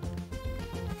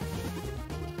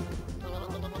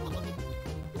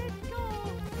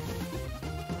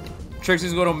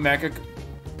 Trixie's little Mecha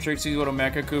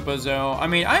Koopas, though. I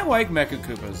mean, I like Mecha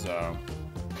Koopas, though.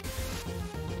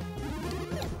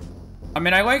 I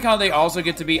mean, I like how they also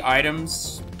get to be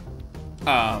items,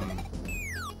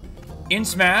 in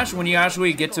Smash, when you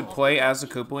actually get to play as the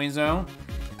Koopalings, though.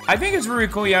 I think it's really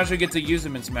cool you actually get to use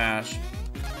them in Smash.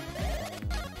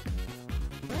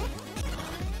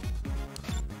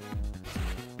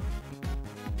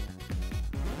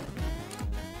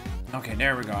 Okay,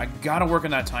 there we go. I gotta work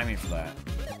on that timing for that.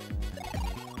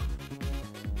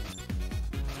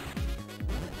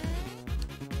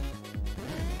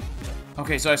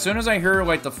 Okay, so as soon as I hear,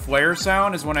 like, the flare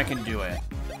sound is when I can do it.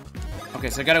 Okay,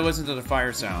 so I gotta listen to the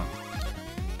fire sound.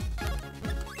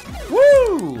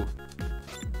 Woo!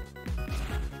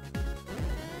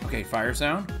 Okay, fire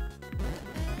sound.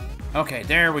 Okay,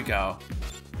 there we go.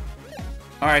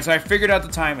 Alright, so I figured out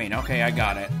the timing. Okay, I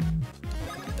got it.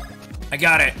 I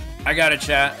got it. I got it,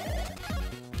 chat.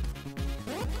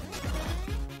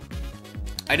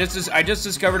 I just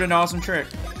discovered an awesome trick.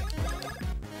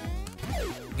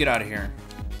 Get out of here.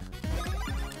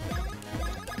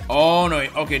 Oh, no.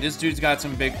 Okay, this dude's got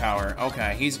some big power.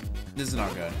 Okay, this is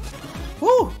not good.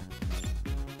 Woo!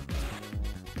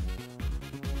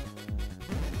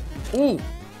 Ooh!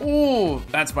 Ooh!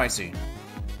 That's spicy.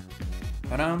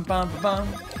 Ba-dum-bum-ba-bum.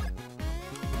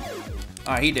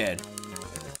 Ah, he did.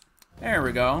 There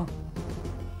we go.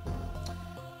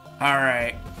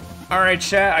 Alright. Alright,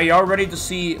 chat. Are y'all ready to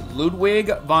see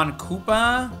Ludwig von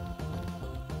Koopa?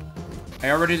 Are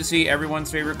y'all ready to see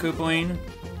everyone's favorite Koopaling?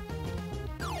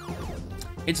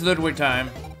 It's Ludwig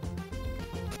time.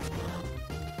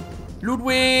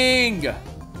 Ludwig!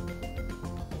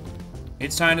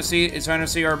 It's time to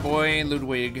see our boy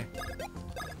Ludwig.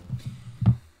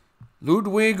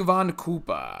 Ludwig von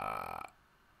Koopa.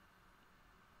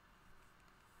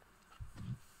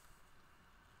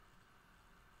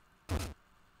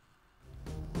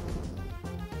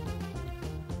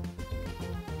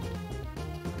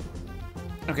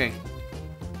 Okay.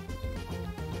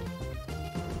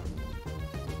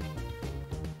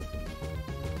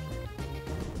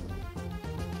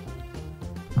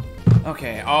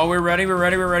 Okay. Oh, we're ready. We're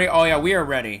ready. We're ready. Oh, yeah, we are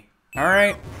ready. All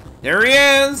right. There he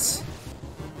is.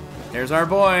 There's our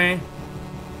boy.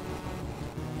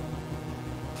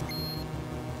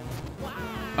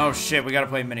 Oh, shit. We got to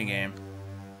play a minigame.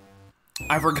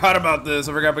 I forgot about this.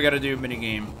 I forgot we got to do a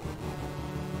minigame.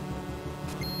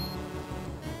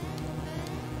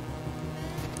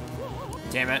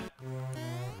 Damn it.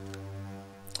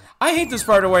 I hate this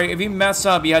part away. If you mess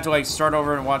up, you have to, like, start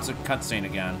over and watch the cutscene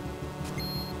again.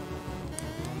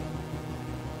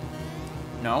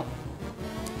 No.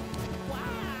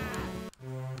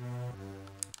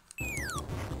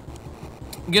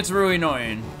 It gets really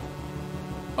annoying.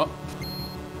 Oh.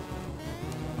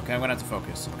 Okay, I'm gonna have to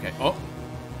focus. Okay. Oh.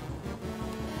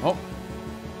 Oh.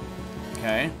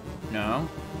 Okay. No.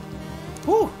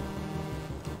 Whew.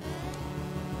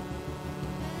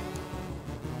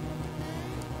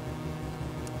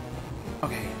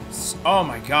 Okay. Oh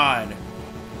my god.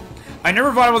 I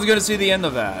never thought I was gonna see the end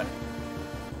of that.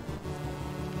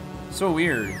 So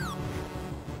weird.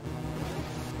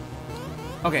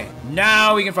 Okay,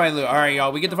 now we can fight Ludwig. Alright,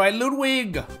 y'all, we get to fight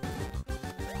Ludwig!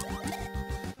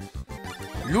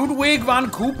 Ludwig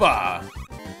von Koopa!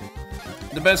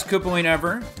 The best Koopaling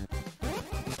ever.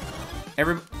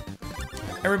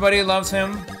 Everybody loves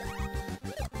him.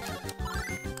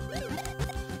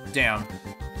 Damn.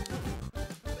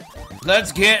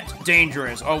 Let's get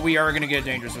dangerous. Oh, we are gonna get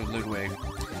dangerous with Ludwig.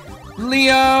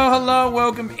 Leo, hello,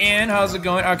 welcome in. How's it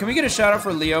going? Can we get a shout out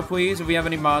for Leo, please, if we have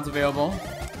any mods available?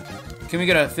 Can we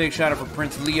get a big shout out for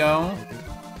Prince Leo?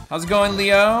 How's it going,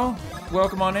 Leo?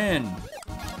 Welcome on in.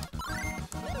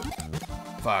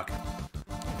 Fuck.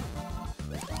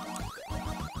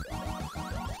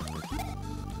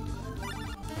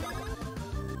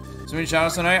 So many shout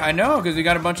outs tonight? I know, because we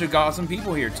got a bunch of awesome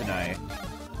people here tonight.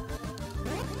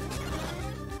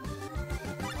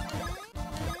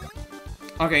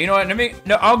 Okay, you know what?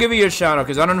 I'll give you a shout out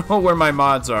because I don't know where my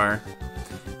mods are.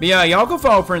 But yeah, y'all go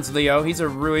follow Prince Leo. He's a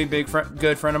really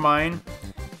good friend of mine.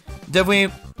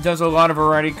 Definitely does a lot of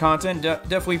variety content.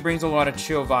 Definitely brings a lot of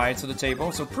chill vibes to the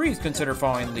table. So please consider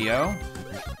following Leo.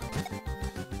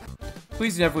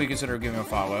 Please definitely consider giving him a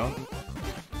follow.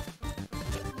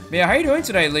 But yeah, how you doing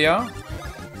today, Leo?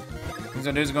 Things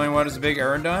on news going well. Is a big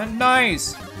errand done?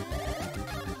 Nice.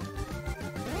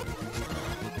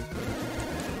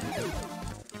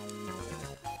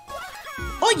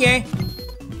 Oh yeah!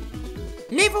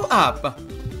 Level up!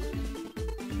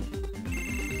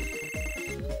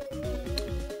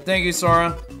 Thank you,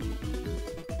 Sora.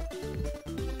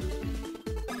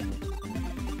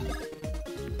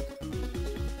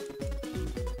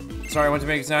 Sorry, I went to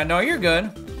make it sound. No, you're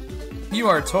good. You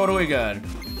are totally good.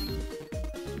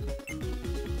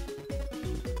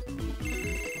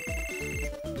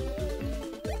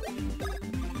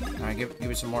 Alright, give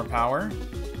it some more power.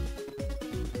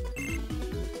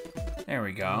 There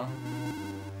we go.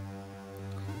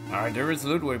 Alright, there is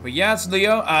Ludwig. But yes,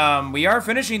 Leo, we are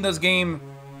finishing this game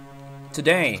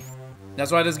today. That's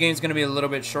why this game's gonna be a little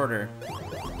bit shorter.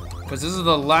 Because this is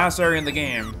the last area in the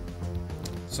game.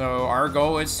 So our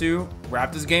goal is to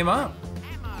wrap this game up.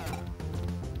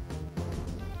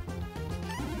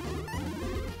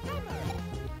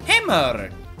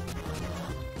 Hammer!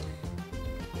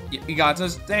 You got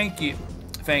this? Thank you.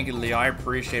 Thank you, Leo. I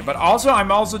appreciate it. But also,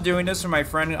 I'm also doing this for my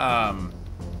friend,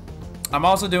 I'm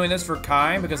also doing this for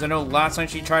Kai, because I know last time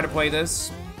she tried to play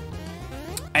this,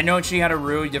 I know she had a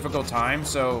really difficult time,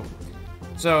 so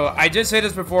I did say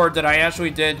this before, that I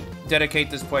actually did dedicate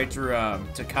this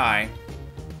playthrough to Kai.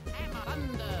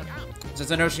 Since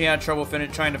I know she had trouble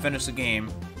trying to finish the game.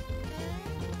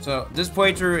 So this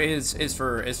playthrough is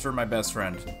for my best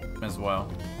friend as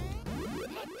well.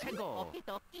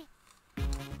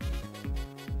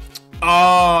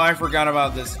 Oh, I forgot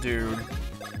about this dude.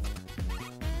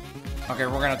 Okay,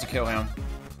 we're gonna have to kill him.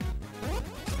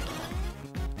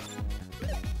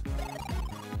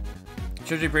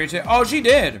 Should she appreciate? Oh, she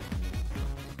did.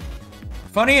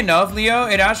 Funny enough, Leo,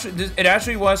 it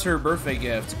actually was her birthday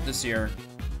gift this year.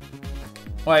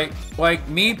 Like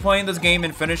me playing this game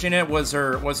and finishing it was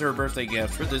her birthday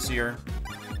gift for this year.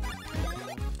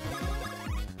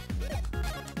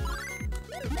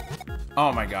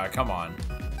 Oh my god, come on.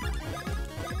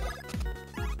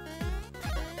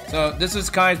 So this is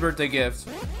Kai's birthday gift.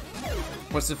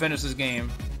 Was to finish this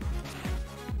game.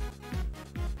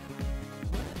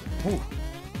 Ooh.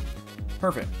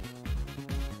 Perfect.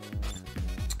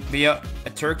 Be a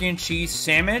turkey and cheese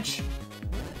sandwich.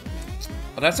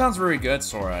 Oh, that sounds really good,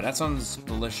 Sora. That sounds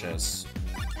delicious.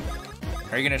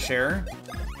 Are you gonna share?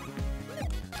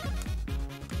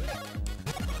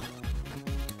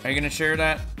 Are you gonna share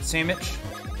that sandwich?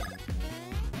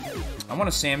 I want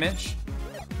a sandwich.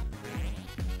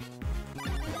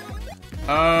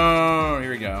 Oh,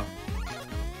 here we go.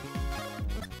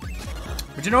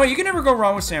 But you know what? You can never go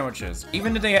wrong with sandwiches,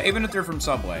 even if they're from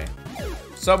Subway.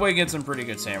 Subway gets some pretty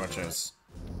good sandwiches.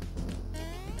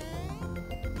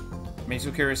 Makes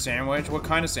you carry a sandwich? What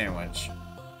kind of sandwich?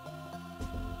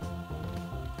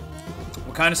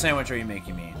 What kind of sandwich are you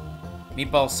making me?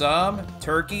 Meatball sub?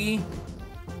 Turkey?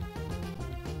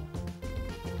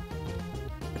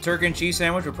 A turkey and cheese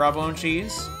sandwich with provolone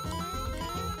cheese?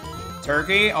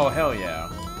 Turkey? Oh, hell yeah.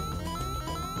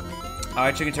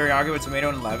 Chicken teriyaki with tomato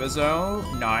and levazo.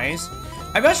 Nice.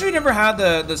 I've actually never had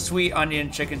the sweet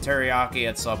onion chicken teriyaki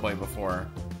at Subway before.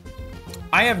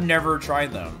 I have never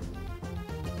tried them.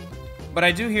 But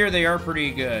I do hear they are pretty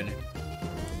good.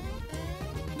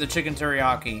 The chicken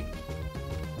teriyaki.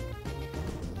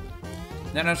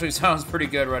 That actually sounds pretty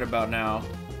good right about now.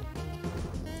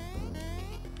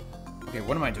 Okay,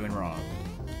 what am I doing wrong?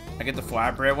 I get the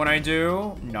flatbread when I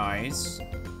do. Nice.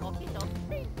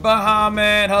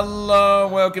 Bahamut, hello,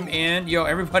 welcome in. Yo,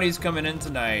 everybody's coming in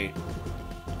tonight.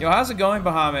 Yo, how's it going,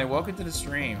 Bahamut? Welcome to the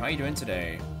stream. How you doing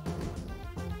today?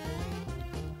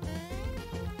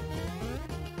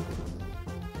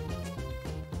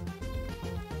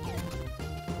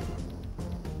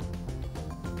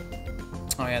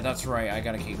 Oh yeah, that's right. I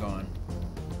gotta keep going.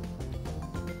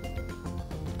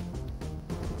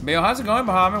 But yo, how's it going,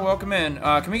 Bahamut? Welcome in.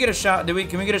 Can we get a shout? Can we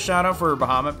get a shout out for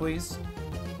Bahamut, please?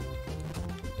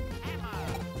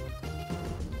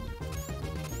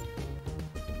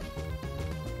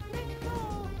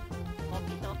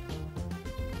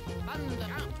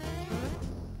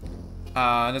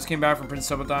 This came back from Prince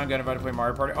Subathon. Got invited to play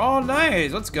Mario Party. Oh,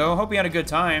 nice! Let's go. Hope you had a good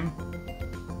time.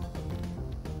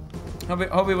 Hope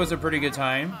it was a pretty good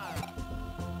time.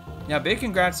 Yeah, big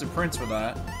congrats to Prince for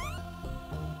that.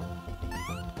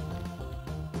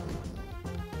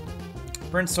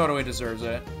 Prince totally deserves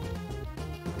it.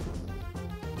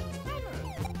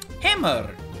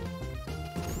 Hammer!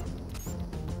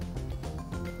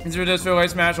 Is there just feel like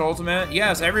Smash Ultimate?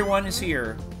 Yes, everyone is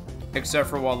here. Except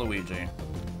for Waluigi.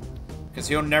 Because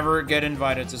he'll never get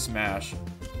invited to Smash.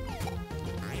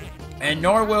 And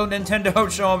nor will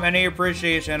Nintendo show him any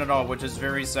appreciation at all, which is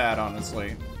very sad,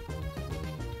 honestly.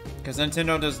 Because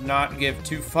Nintendo does not give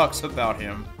two fucks about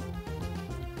him.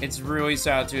 It's really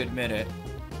sad to admit it.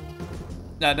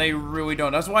 That they really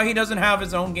don't. That's why he doesn't have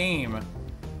his own game.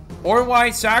 Or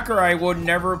why Sakurai would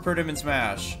never put him in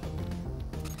Smash.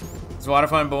 It's a lot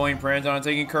of fun bowling. Prince on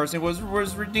taking cursing was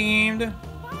redeemed.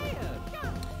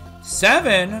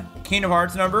 7? Kingdom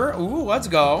Hearts number. Ooh, let's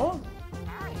go.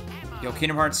 Yo,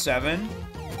 Kingdom Hearts 7.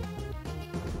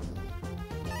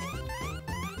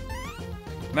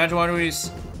 Imagine why he's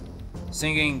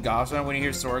singing gospel when he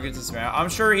hears Sora gets in Smash. I'm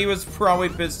sure he was probably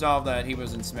pissed off that he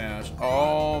was in Smash.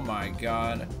 Oh my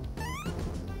god.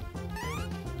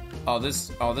 Oh,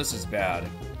 this is bad.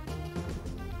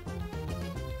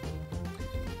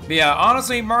 But yeah,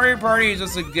 honestly, Mario Party is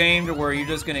just a game to where you're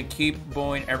just gonna keep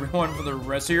bowling everyone for the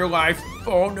rest of your life.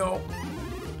 Oh no.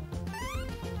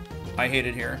 I hate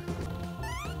it here.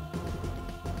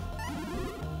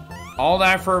 All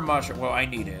that for a mushroom. Well, I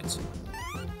need it.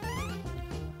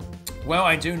 Well,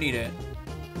 I do need it.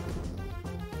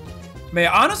 But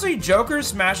yeah, honestly, Joker's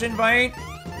Smash Invite,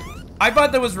 I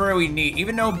thought that was really neat.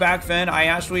 Even though back then, I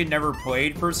actually never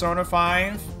played Persona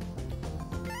 5.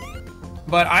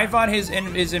 But I thought his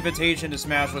invitation to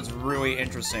Smash was really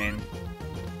interesting.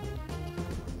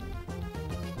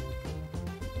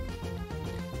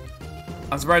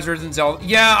 I'm surprised there isn't Zelda.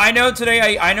 Yeah, I know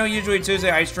today, I know usually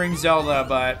Tuesday I stream Zelda,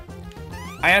 but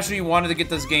I actually wanted to get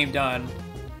this game done.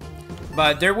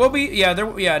 But there will be,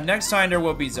 yeah, next time there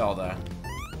will be Zelda.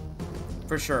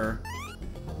 For sure.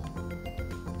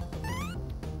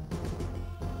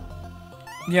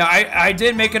 Yeah, I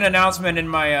did make an announcement in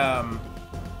my,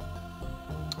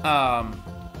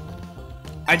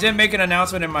 I did make an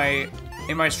announcement in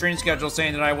my stream schedule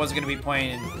saying that I wasn't going to be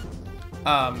playing,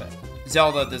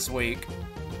 Zelda this week.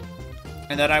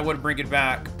 And that I would bring it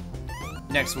back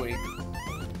next week.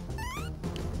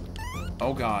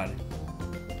 Oh god.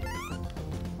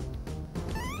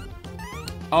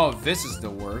 Oh, this is the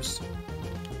worst.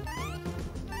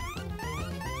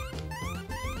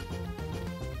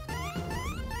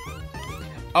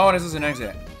 Oh, this is an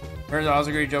exit. Here's the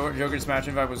also agree Joker's Smash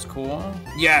Invite was cool.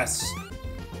 Yes.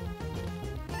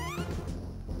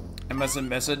 I must have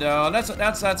missed it though.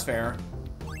 That's fair.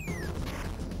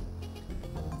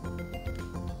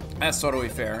 That's totally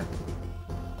fair.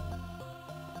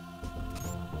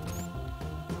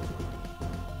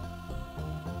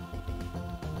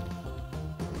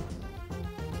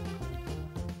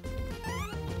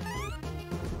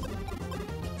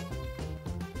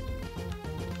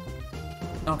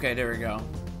 Okay, there we go.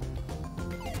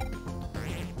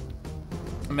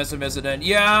 Miss it.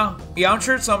 Yeah, I'm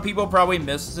sure some people probably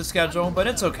missed the schedule, but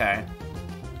it's okay.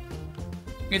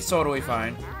 It's totally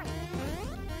fine.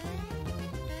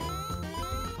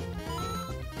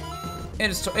 It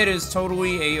is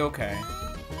totally a-okay.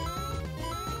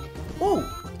 Ooh!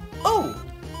 Oh!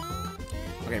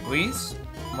 Okay, please.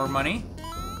 More money.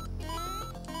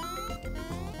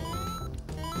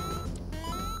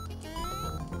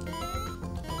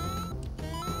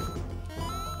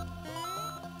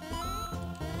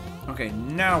 Okay,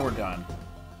 now we're done.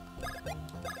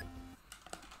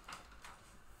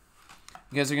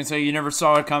 You guys can say you never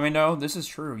saw it coming, though? This is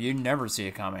true. You never see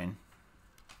it coming.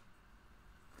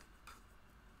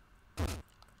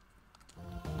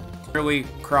 Really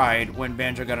cried when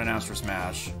Banjo got announced for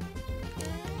Smash.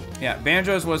 Yeah,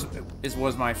 Banjo's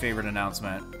was my favorite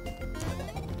announcement.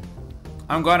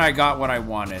 I'm glad I got what I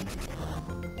wanted.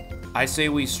 I say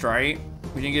we strike.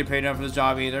 We didn't get paid enough for this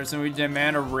job either, so we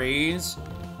demand a raise.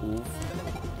 Oof.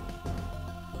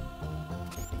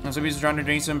 And so he's trying to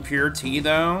drink some pure tea,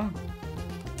 though.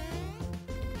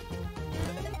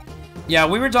 Yeah,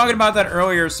 we were talking about that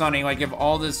earlier, Sonny. Like, if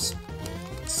all this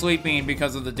sleeping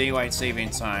because of the daylight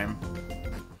savings time.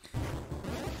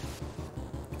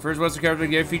 First, what's the character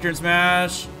to get featured in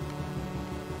Smash?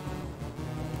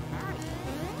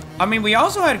 I mean, we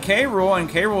also had K. Rool, and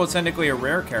K. Rool is technically a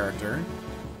rare character.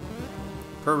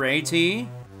 Hooray, T.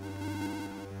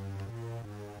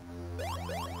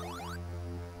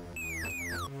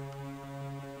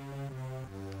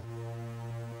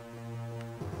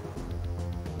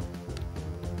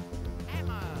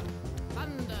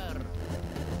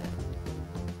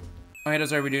 Okay,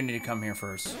 that's right, we do need to come here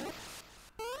first.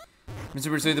 Mr.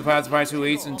 Pursue the Pirate's Price who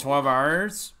eats in 12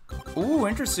 hours? Ooh,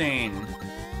 interesting.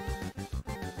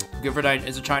 Good for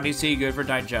is a Chinese tea good for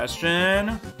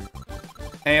digestion?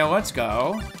 Hey, let's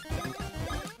go.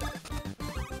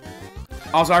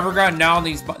 Also, I forgot now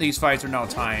these fights are now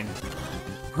timed.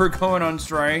 We're going on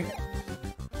strike.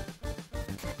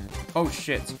 Oh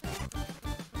shit.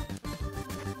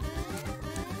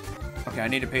 Okay, I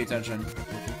need to pay attention.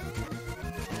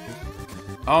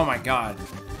 Oh my god.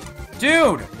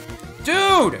 Dude!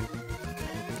 Dude!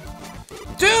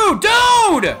 Dude!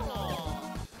 Dude!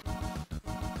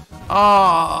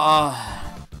 Oh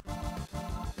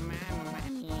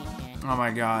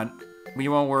my god. We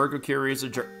won't work with curious.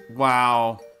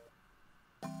 Wow.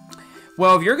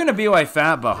 Well, if you're gonna be like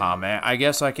Fat Bahamut, I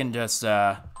guess I can just,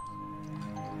 yeah.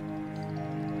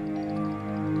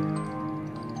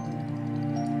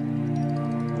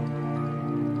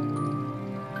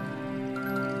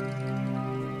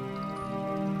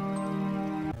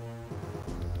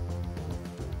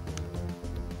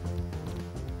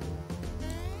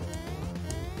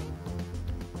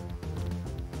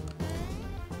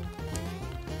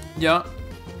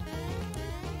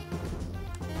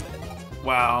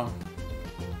 Wow.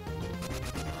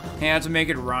 Had to make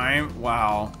it rhyme?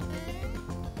 Wow.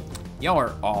 Y'all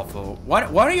are awful.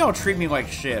 Why do y'all treat me like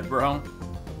shit, bro?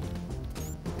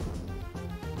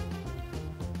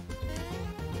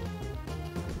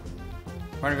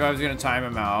 Part of I was gonna time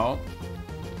him out.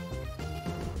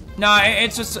 Nah,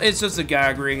 it's just a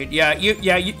gag read. Yeah,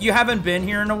 you haven't been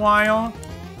here in a while.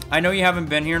 I know you haven't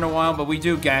been here in a while, but we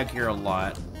do gag here a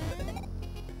lot.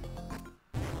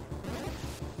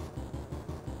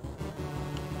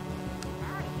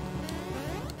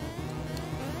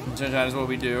 That is what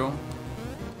we do.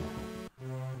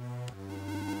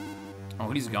 Oh,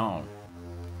 he's gone.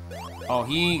 Oh,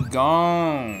 he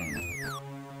gone.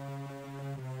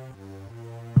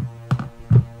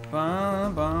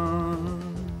 Bum,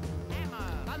 bum.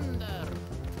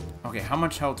 Okay, how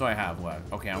much health do I have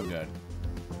left? Okay, I'm good.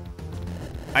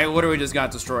 I literally just got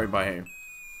destroyed by him.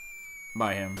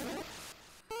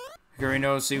 Gary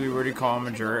knows, see, we already call him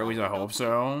a jerk. At least I hope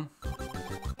so.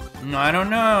 I don't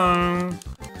know.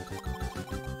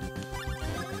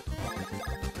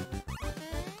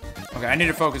 Okay, I need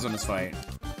to focus on this fight.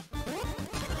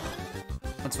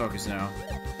 Let's focus now.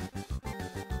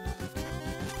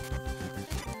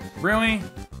 Really?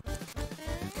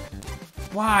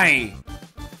 Why?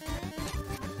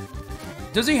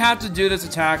 Does he have to do this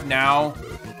attack now?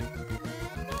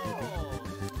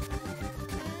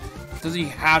 Does he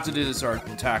have to do this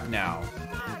attack now?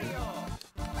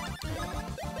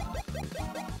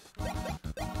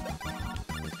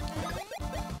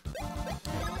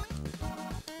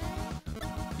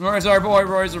 Roy's our boy,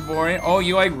 Roy's our boy. Oh,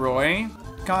 you like Roy,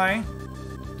 Kai?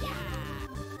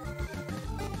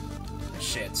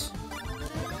 Shit.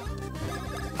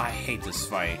 I hate this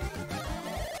fight.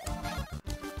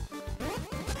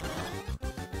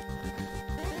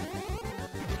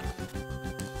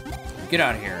 Get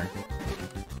out of here.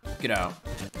 Get out.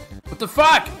 What the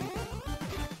fuck?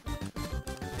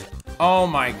 Oh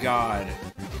my god.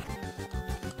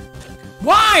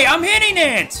 Why? I'm hitting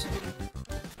it!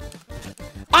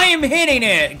 I am hitting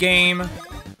it, game!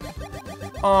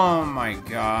 Oh my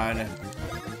god.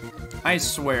 I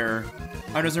swear.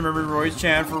 I just remember Roy's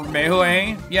chant for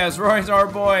Melee. Yes, Roy's our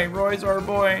boy. Roy's our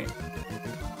boy.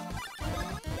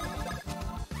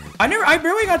 I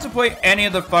barely got to play any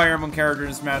of the Fire Emblem characters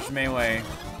in Smash Melee.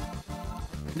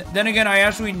 Then again, I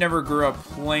actually never grew up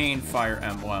playing Fire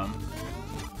Emblem.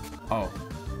 Oh.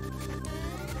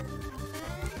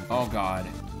 Oh god.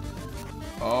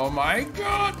 Oh my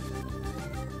god!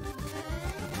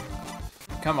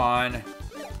 Come on.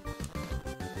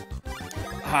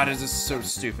 God, is this so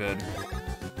stupid.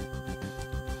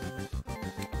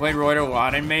 Played Roy a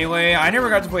lot in Melee. I never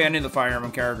got to play any of the Fire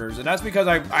Emblem characters, and that's because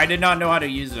I did not know how to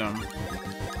use them.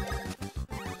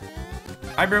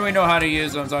 I barely know how to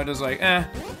use them, so I'm just like, eh.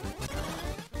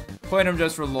 Played them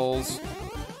just for lulz.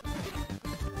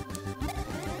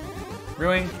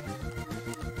 Really?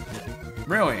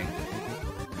 Really?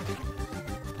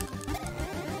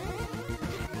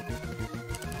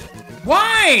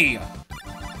 Why?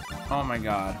 Oh my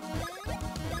god.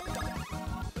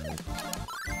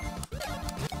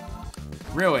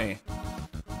 Really?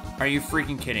 Are you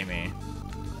freaking kidding me?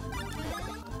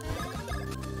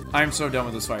 I'm so done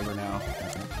with this fight right now.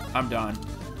 I'm done.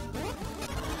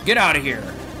 Get out of here.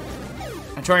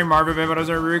 I'm trying Marv a bit, but I was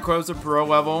really close to pro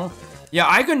level. Yeah,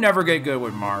 I could never get good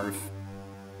with Marv.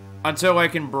 Until I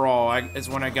can brawl. It's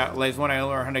when I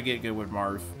learned how to get good with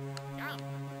Marv.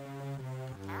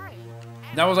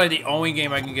 That was like the only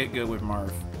game I can get good with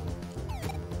Marv.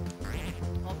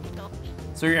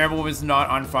 So your emblem is not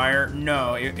on fire?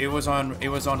 No, it was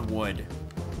on wood.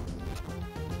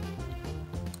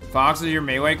 Fox is your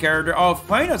Melee character? Oh,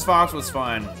 playing as Fox was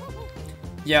fun.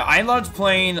 Yeah, I loved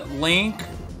playing Link,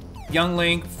 Young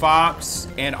Link, Fox,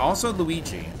 and also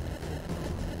Luigi.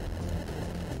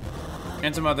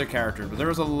 And some other characters, but there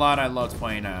was a lot I loved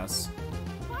playing as.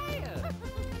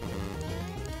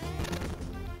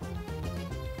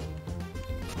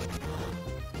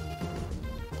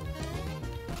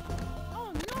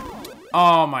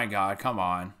 Oh my god, come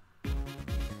on.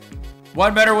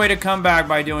 What better way to come back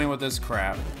by dealing with this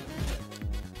crap?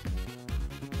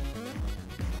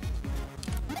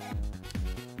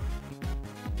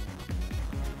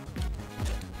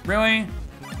 Really?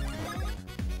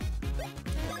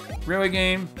 Really,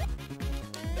 game?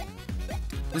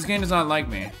 This game does not like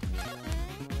me.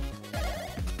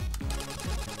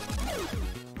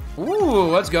 Ooh,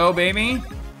 let's go, baby.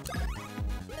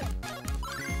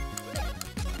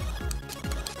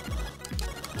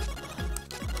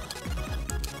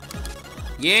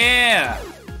 Yeah!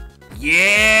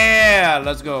 Yeah!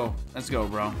 Let's go. Let's go,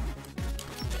 bro.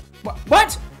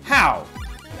 What? How?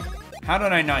 How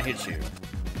did I not hit you?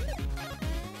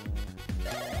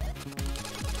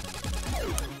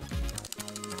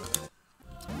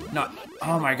 Not.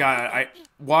 Oh my god.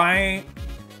 Why?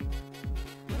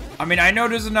 I mean, I know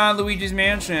this is not Luigi's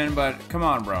Mansion, but come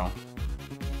on, bro.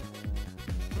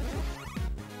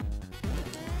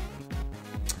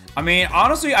 I mean,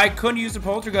 honestly, I could use the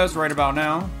Poltergeist right about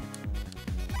now.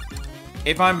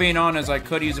 If I'm being honest, I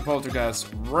could use a Poltergeist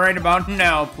right about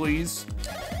now, please.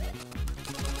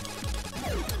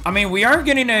 I mean, we are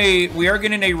getting a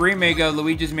remake of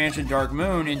Luigi's Mansion Dark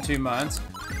Moon in 2 months.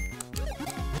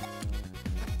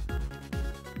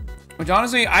 Which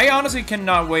honestly, I honestly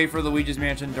cannot wait for Luigi's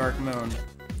Mansion Dark Moon,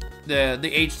 the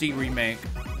HD remake.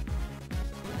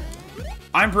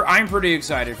 I'm pretty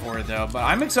excited for it though, but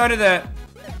I'm excited that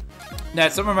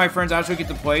some of my friends actually get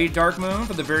to play Dark Moon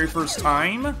for the very first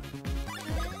time.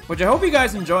 Which I hope you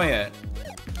guys enjoy it.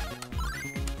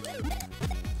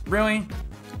 Really?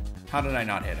 How did I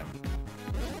not hit him?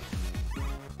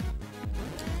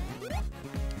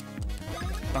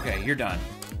 Okay, you're done.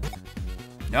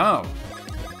 No.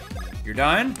 You're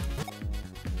done?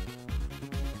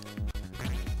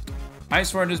 I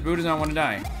swear this boot does not want to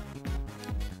die.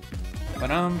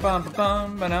 Ba-dum bum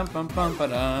bum ba-dum bum bum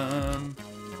ba-dum.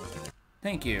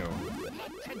 Thank you.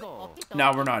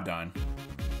 No, we're not done.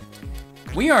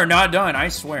 We are not done, I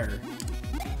swear.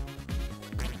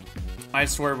 I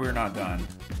swear we're not done.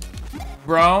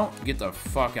 Bro, get the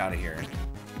fuck out of here.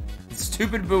 The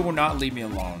stupid boo will not leave me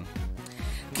alone.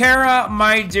 Kara,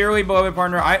 my dearly beloved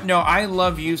partner, I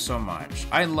love you so much.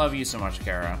 I love you so much,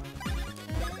 Kara.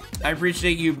 I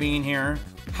appreciate you being here.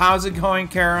 How's it going,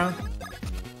 Kara?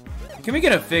 Can we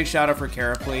get a big shout out for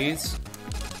Kara, please?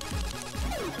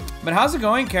 But how's it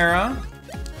going, Kara?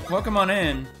 Welcome on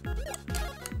in.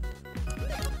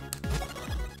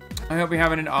 I hope you're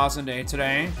having an awesome day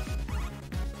today.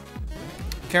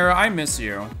 Kara, I miss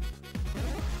you.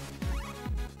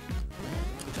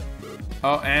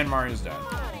 Oh, and Mario's dead.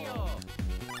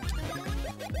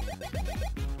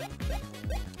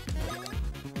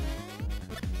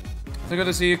 So good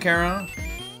to see you, Kara.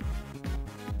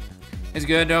 It's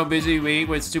good though, busy week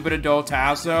with stupid adult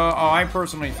tasks though. Oh, I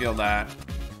personally feel that.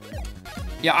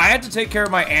 Yeah, I had to take care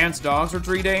of my aunt's dogs for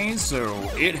 3 days, so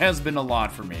it has been a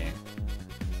lot for me.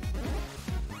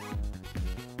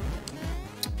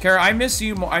 Kara, I miss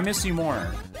you. I miss you more.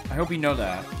 I hope you know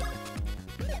that.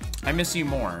 I miss you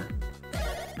more.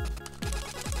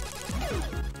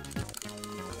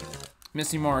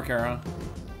 Miss you more, Kara.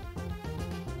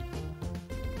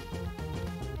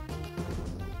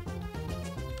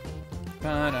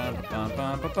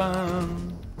 Ba-da-ba-ba-ba-bum.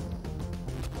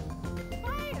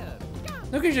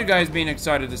 Look at you guys being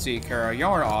excited to see Kara.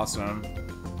 Y'all are awesome.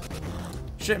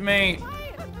 Shipmate.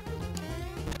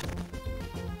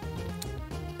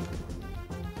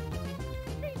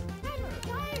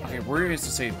 Okay, where is the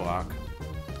save block?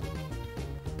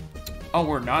 Oh,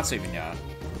 we're not saving yet.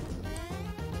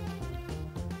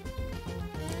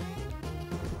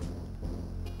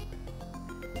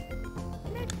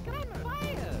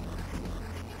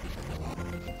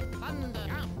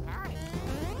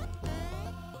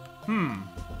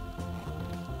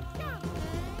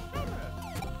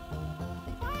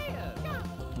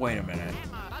 Wait a minute.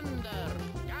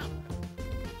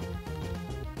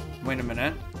 Wait a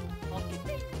minute.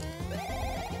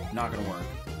 Not gonna work.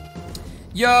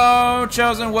 Yo,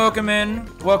 Chosen, welcome in.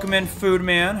 Welcome in, Food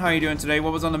Man. How you doing today?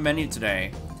 What was on the menu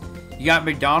today? You got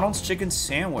McDonald's chicken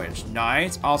sandwich.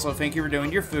 Nice. Also, thank you for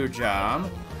doing your food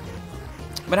job.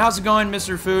 But how's it going,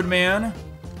 Mr. Food Man?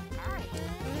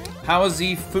 How is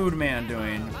the Food Man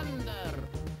doing?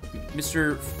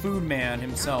 Mr. Food Man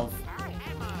himself.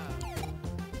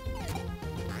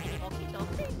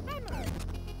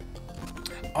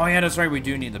 Oh yeah, that's right, we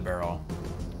do need the barrel.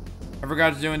 I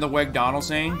forgot to doing the McDonald's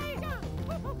thing.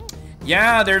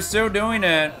 Yeah, they're still doing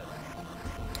it.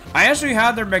 I actually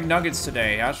had their McNuggets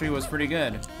today. Actually, it was pretty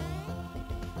good.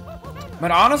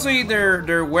 But honestly,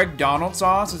 their McDonald's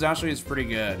sauce is pretty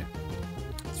good.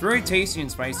 It's very tasty and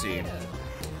spicy.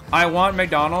 I want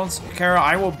McDonald's. Kara,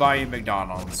 I will buy you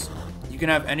McDonald's. You can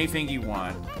have anything you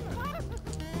want.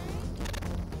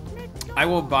 I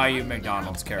will buy you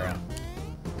McDonald's, Kara.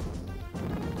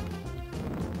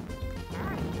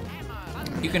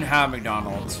 You can have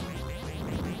McDonald's.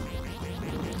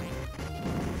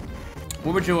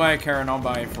 What would you like, Karen? I'll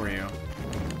buy it for you.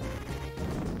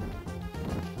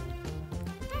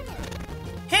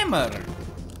 Hammer!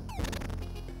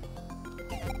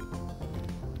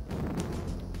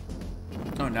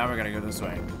 Oh, now we gotta go this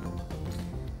way.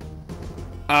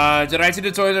 Did I see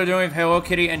the toys they're doing with Hello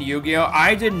Kitty and Yu-Gi-Oh?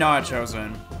 I did not,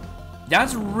 Chosen.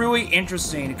 That's really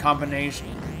interesting combination.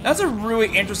 That's a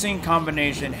really interesting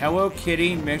combination. Hello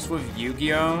Kitty mixed with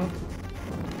Yu-Gi-Oh.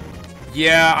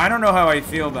 Yeah, I don't know how I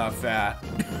feel about that.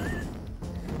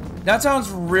 That sounds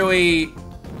really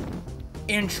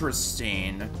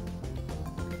interesting.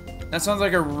 That sounds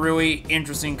like a really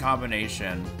interesting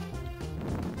combination.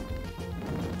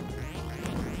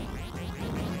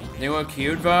 They look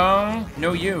cute, though.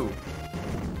 No, you.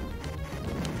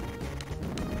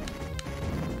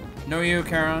 No, you,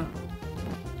 Kara.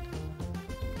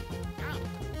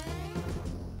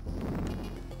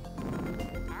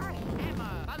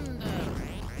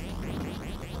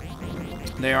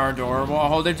 They are adorable. I'll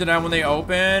hold it to them when they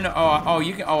open. Oh,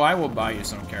 you can. Oh, I will buy you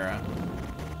some, Kara.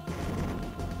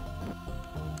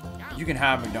 You can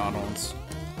have McDonald's.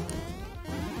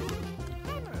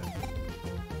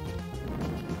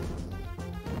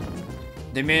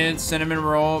 They made cinnamon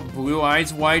roll, blue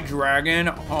eyes, white dragon.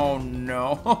 Oh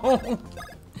no.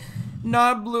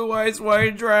 Not blue eyes,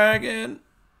 white dragon.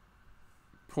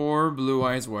 Poor blue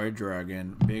eyes, white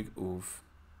dragon. Big oof.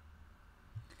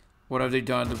 What have they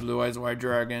done to blue eyes, white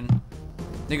dragon?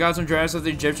 They got some dress of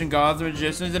the Egyptian gods,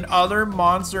 magicians, and other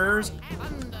monsters.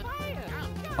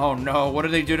 Oh no, what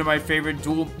did they do to my favorite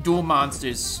dual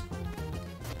monsters?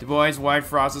 The blue eyes, white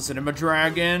frosted cinema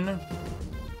dragon.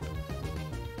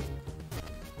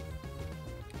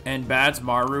 And Bad's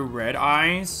Maru Red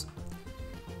Eyes.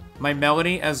 My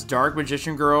Melody as Dark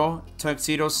Magician Girl.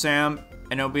 Tuxedo Sam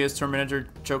and Obia's Terminator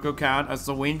Choco Cat as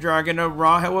the Winged Dragon of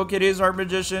Raw Hello Kitty as Dark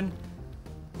Magician.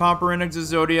 Pomperinic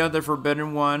as Zodia, the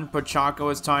Forbidden One.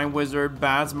 Pachaco as Time Wizard.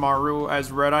 Bad's Maru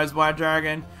as Red Eyes Black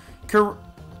Dragon.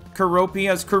 Karopi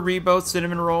as Karibo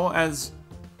Cinnamon Roll as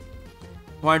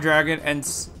White Dragon. And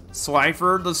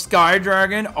Slifer the Sky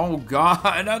Dragon. Oh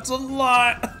god, that's a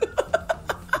lot.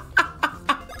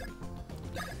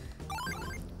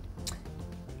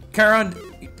 Karen,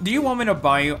 do you want me to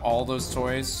buy you all those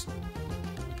toys?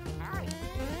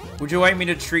 Would you like me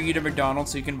to treat you to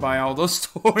McDonald's so you can buy all those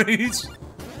toys?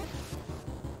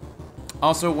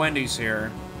 Also, Wendy's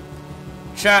here.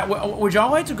 Chat, would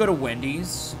y'all like to go to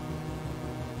Wendy's?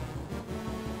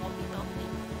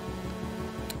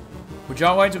 Would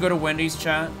y'all like to go to Wendy's,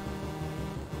 chat?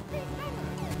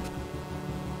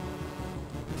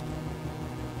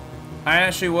 I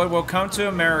actually would. Well, come to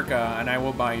America and I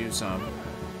will buy you some.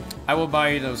 I will buy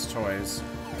you those toys.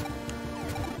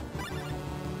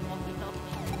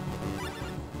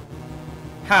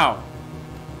 How?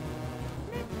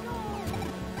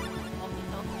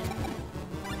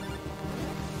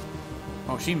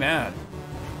 Oh, she mad.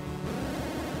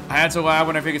 I had to laugh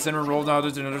when I figured Cinnamon rolled out.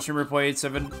 There's another streamer played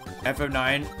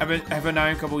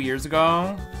FF9 a couple years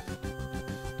ago.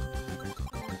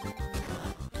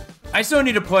 I still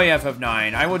need to play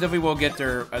FF9. I will definitely get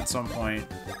there at some point.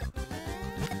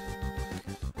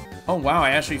 Oh wow, I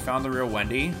actually found the real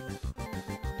Wendy.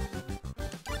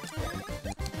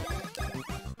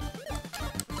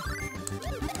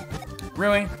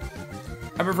 Really?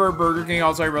 I prefer Burger King,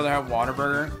 also I'd rather have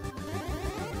Whataburger.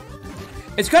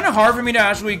 It's kind of hard for me to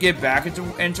actually get back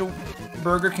into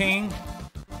Burger King.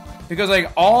 Because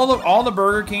like all the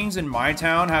Burger Kings in my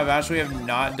town have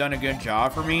not done a good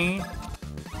job for me.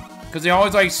 Because they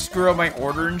always like screw up my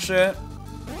order and shit.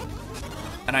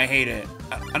 And I hate it.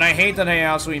 And I hate that I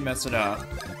actually messed it up.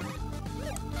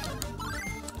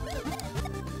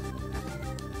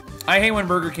 I hate when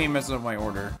Burger King messes up my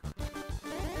order.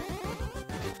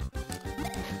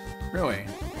 Really?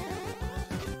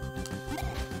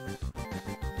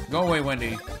 Go away,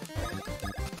 Wendy.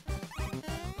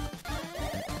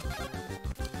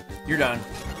 You're done.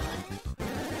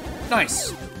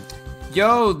 Nice.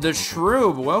 Yo, the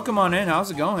Shroob, welcome on in.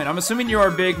 How's it going? I'm assuming you're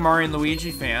a big Mario and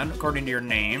Luigi fan, according to your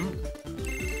name.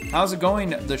 How's it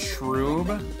going, the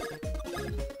Shroob?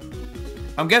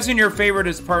 I'm guessing your favorite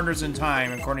is Partners in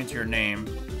Time, according to your name.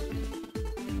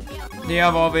 They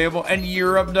have all available. And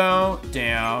Europe, though?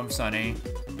 Damn, Sonny.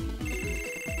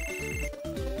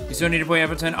 You still need to play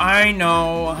FF10. I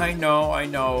know.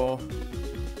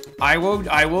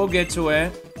 I will get to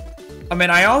it. I mean,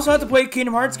 I also have to play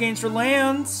Kingdom Hearts games for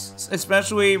lands,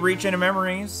 especially Reach into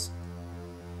Memories.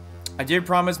 I did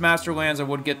promise Master Lands I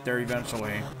would get there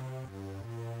eventually.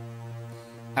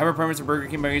 I have a preference for Burger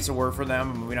King, but I used to work for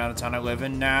them. I'm moving out of town I live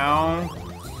in now.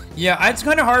 Yeah, it's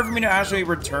kind of hard for me to actually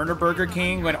return to Burger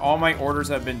King when all my orders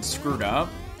have been screwed up.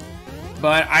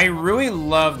 But I really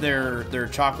love their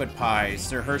chocolate pies,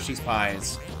 their Hershey's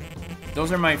pies.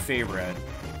 Those are my favorite.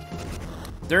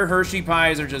 Their Hershey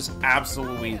pies are just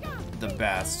absolutely the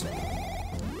best.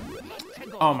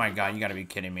 Oh my god, you gotta be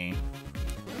kidding me.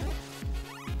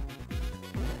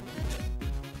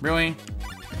 Really?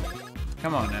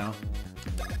 Come on now.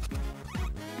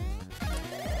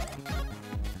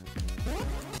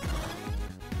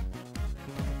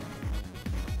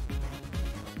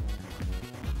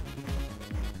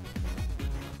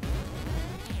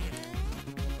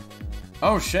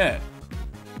 Oh shit.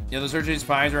 Yeah, those Hershey's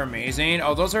pies are amazing.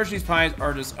 Oh, those Hershey's pies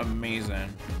are just amazing.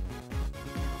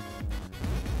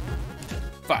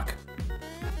 Fuck.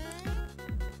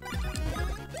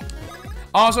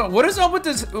 Also, what is up with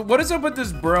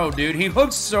this bro, dude? He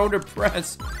looks so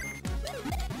depressed.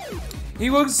 He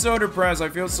looks so depressed. I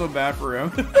feel so bad for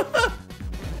him.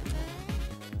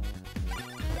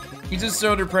 He's just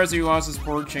so depressed he lost his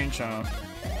pork chain shop.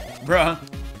 Bruh.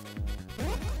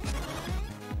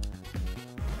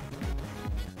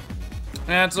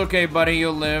 That's okay, buddy.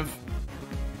 You'll live.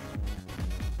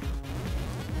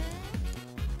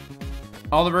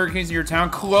 All the Burger Kings in your town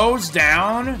closed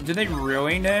down? Did they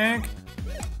really, Nick?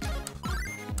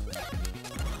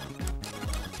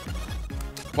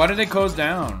 Why did they close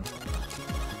down?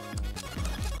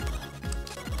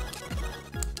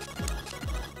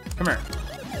 Come here.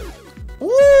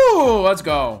 Woo! Let's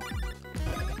go.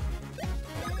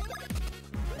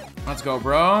 Let's go,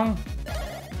 bro.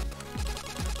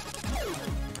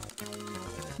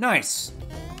 Nice.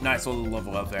 Nice little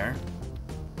level up there.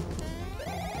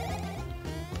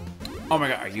 Oh my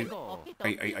god,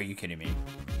 are you kidding me?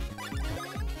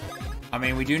 I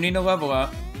mean, we do need to level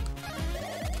up.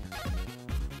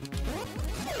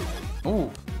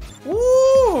 Ooh.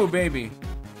 Ooh, baby.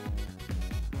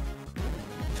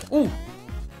 Ooh.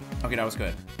 Okay, that was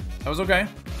good. That was okay.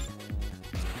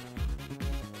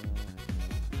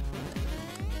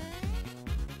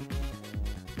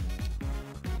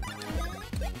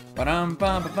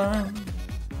 Ba-dum-bum-ba-bum.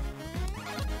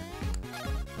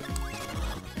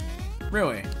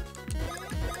 Really?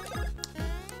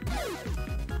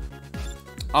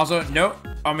 Also, no.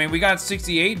 I mean, we got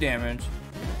 68 damage.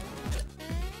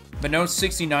 But no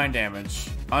 69 damage.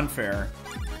 Unfair.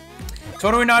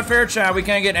 Totally not fair, chat. We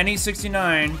can't get any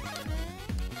 69.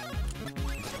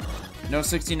 No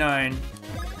 69.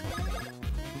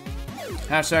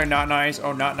 Hashtag not nice.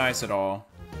 Oh, not nice at all.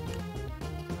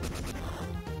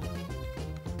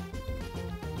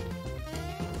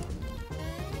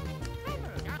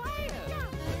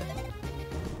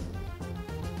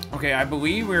 Okay, I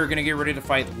believe we're gonna get ready to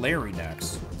fight Larry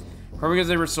next. Probably because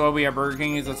they were slow, we have Burger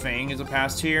King is a thing, is a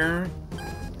past tier.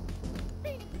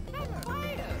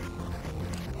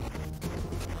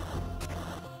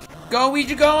 Go,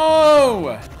 Ouija,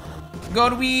 go! Go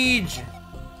to Ouija!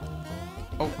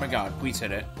 Oh my god, please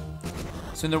hit it.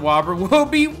 Soon the Whopper will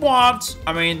be whopped!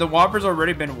 I mean, the Whopper's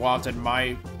already been whopped in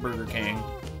my Burger King.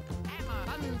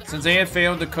 Since they have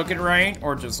failed to cook it right,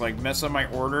 or just like mess up my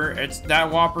order, it's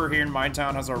that Whopper here in my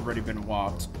town has already been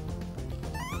whopped.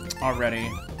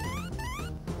 Already.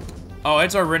 Oh,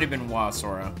 it's already been whopped,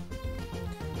 Sora.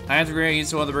 I have to agree, I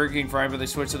used to love the Burger King fry, but they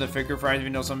switched to the thicker fries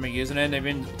even though somebody using it. They've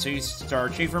been too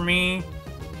starchy for me.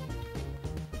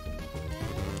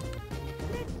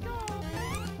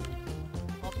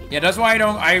 Yeah, that's why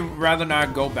I'd rather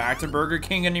not go back to Burger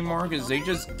King anymore, because they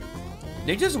just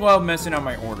love messing up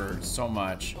my orders so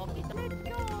much.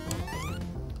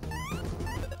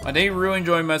 Like, they really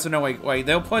enjoy messing up, like,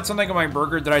 they'll put something on my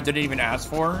burger that I didn't even ask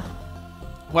for.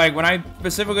 Like, when I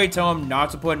specifically tell them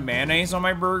not to put mayonnaise on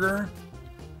my burger,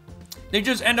 they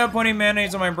just end up putting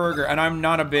mayonnaise on my burger, and I'm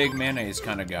not a big mayonnaise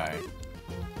kind of guy.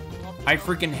 I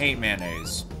freaking hate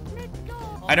mayonnaise.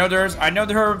 I know there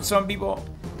are some people,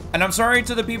 and I'm sorry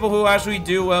to the people who actually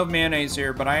do love mayonnaise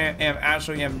here, but I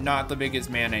am not the biggest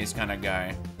mayonnaise kind of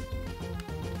guy.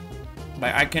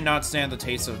 Like, I cannot stand the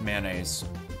taste of mayonnaise.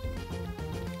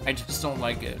 I just don't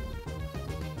like it.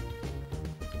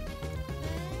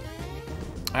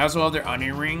 I also love their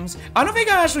onion rings. I don't think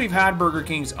I actually have had Burger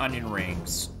King's onion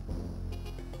rings.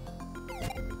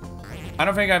 I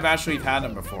don't think I've actually had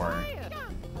them before.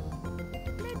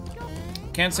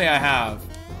 Can't say I have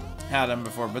had them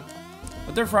before, but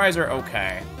their fries are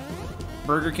okay.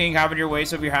 Burger King, have it your way,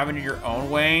 so if you're having it your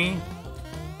own way.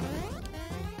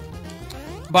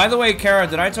 By the way, Kara,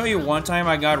 did I tell you one time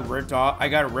I got ripped off? I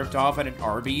got ripped off at an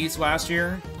Arby's last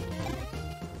year.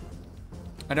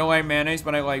 I don't like mayonnaise,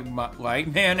 but I like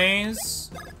mayonnaise.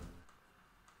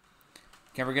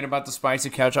 Can't forget about the spicy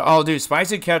ketchup. Oh, dude,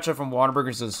 spicy ketchup from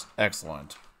Whataburgers is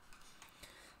excellent.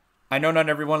 I know not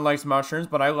everyone likes mushrooms,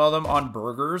 but I love them on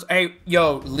burgers. Hey,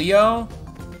 yo, Leo.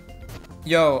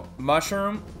 Yo,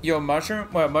 mushroom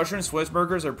Swiss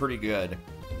burgers are pretty good.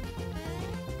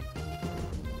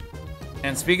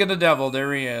 And speak of the devil,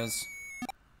 there he is.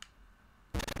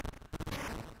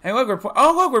 Hey, look,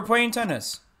 we're playing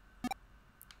tennis.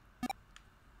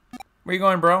 Where you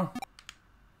going, bro?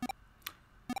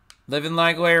 Living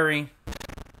like Larry.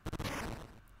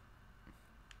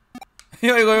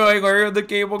 You look like Larry the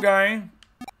Cable Guy?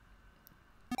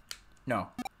 No.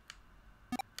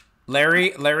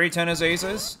 Larry Tennis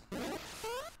Aces?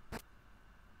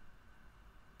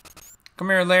 Come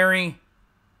here, Larry.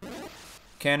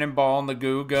 Cannonball in the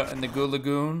goo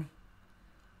lagoon.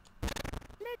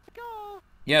 Let's go.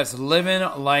 Yes, living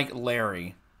like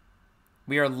Larry.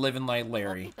 We are living like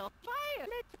Larry. Let's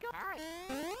go.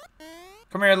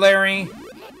 Come here, Larry.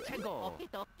 Let's go.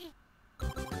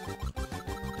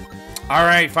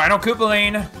 Alright, final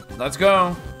Koopaline. Let's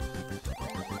go.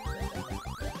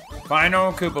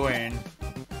 Final Koopaline.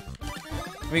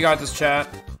 We got this, chat.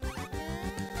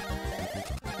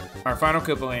 Our final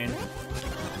Koopaline.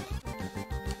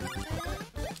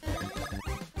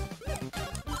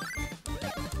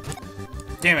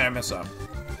 Damn it, I messed up.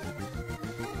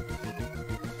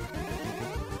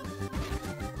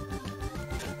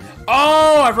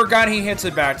 Oh, I forgot he hits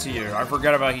it back to you. I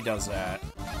forgot about he does that.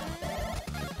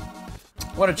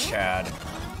 What a Chad.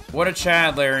 What a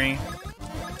Chad, Larry.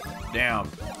 Damn.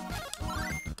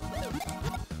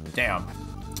 Damn.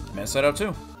 Messed that up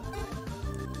too.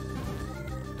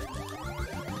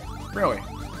 Really?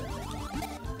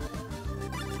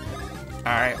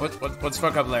 Alright, let's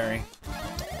fuck up Larry.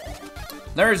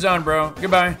 Larry's done, bro.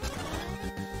 Goodbye.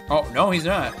 Oh, no, he's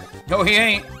not. No, he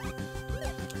ain't.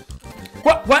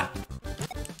 What?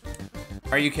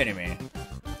 Are you kidding me?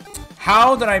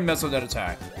 How did I mess with that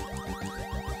attack?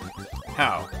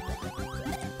 How?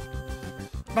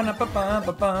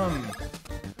 Ba-na-ba-ba-ba-bum.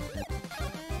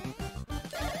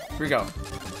 Here we go.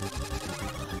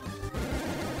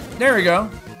 There we go.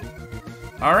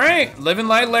 Alright, living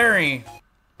like Larry.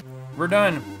 We're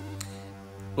done.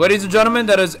 Ladies and gentlemen,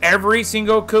 that is every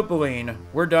single Koopaline.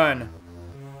 We're done.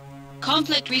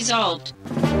 Conflict resolved.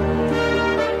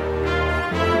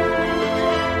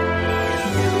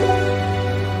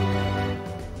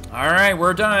 Alright,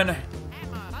 we're done.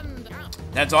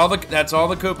 That's all the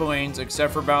Koopalines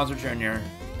except for Bowser Jr.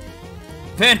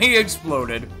 Then he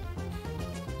exploded.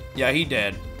 Yeah, he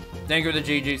did. Thank you for the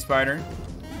GG Spider.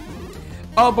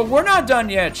 Oh, but we're not done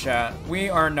yet, chat. We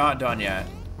are not done yet.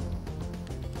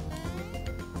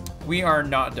 We are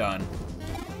not done.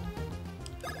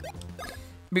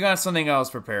 We got something else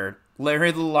prepared.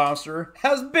 Larry the Lobster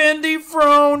has been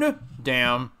dethroned.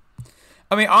 Damn.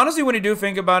 I mean, honestly, when you do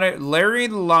think about it, Larry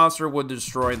the Lobster would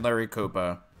destroy Larry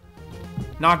Koopa.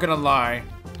 Not gonna lie.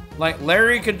 Like,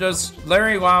 Larry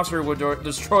Lobster would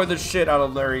destroy the shit out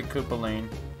of Larry Koopaline.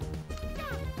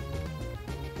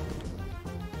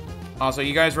 Also,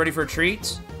 you guys ready for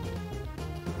treats?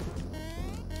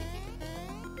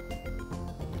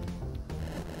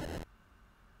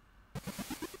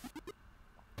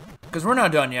 Because we're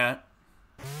not done yet.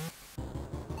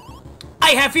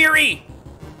 I have fury!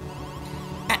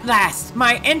 At last,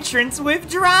 my entrance with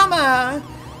drama!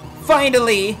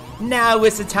 Finally, now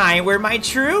is the time where my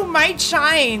true might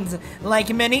shines, like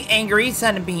many angry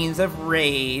sunbeams of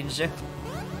rage.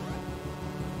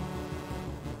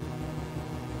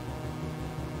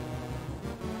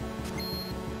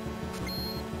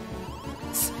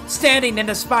 Standing in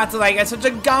the spotlight at such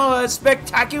a gala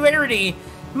spectacularity,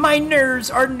 my nerves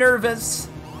are nervous.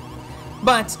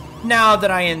 But now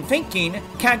that I am thinking,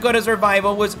 Cackletta's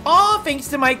revival was all thanks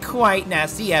to my quite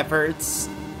nasty efforts.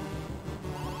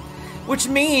 Which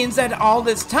means that all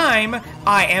this time,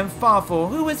 I am Fawful,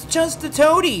 who is just a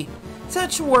toady.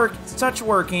 Such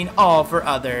working all for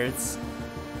others.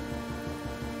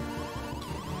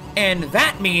 And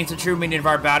that means the true meaning of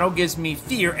our battle gives me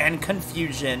fear and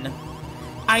confusion.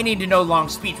 I need no long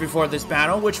speech before this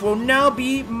battle, which will now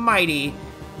be mighty.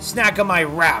 Snack on my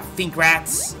wrath, think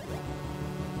rats.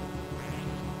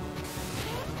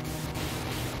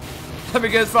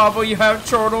 Because, Fawful, you have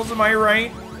chortles, am I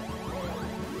right?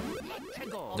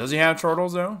 Does he have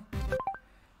chortles, though?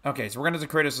 Okay, so we're gonna have to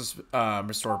create a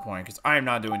restore point, because I am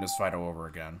not doing this fight all over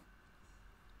again.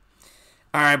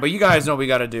 Alright, but you guys know what we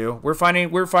gotta do. We're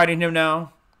fighting him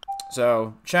now.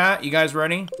 So, chat, you guys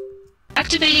ready?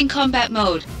 Activating combat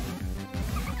mode.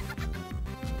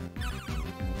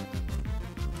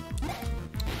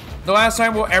 The last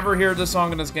time we'll ever hear this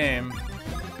song in this game.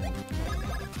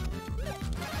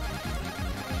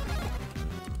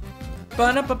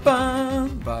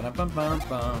 Ba-da-ba-bum,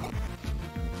 ba-da-bum-bum-bum.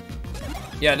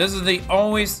 Yeah, this is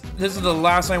the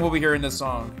last time we'll be hearing this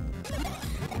song.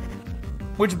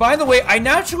 Which, by the way, I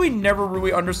naturally never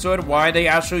really understood why they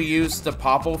actually used the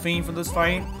Popple theme for this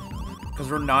fight. Because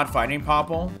we're not fighting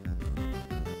Popple.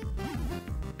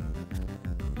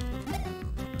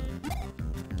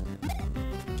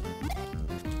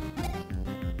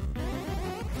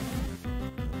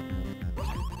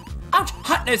 Ouch!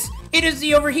 Hotness! It is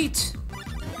the overheat!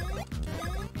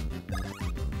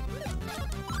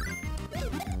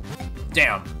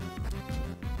 Damn.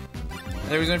 I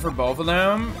think he's in for both of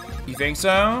them. You think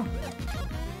so?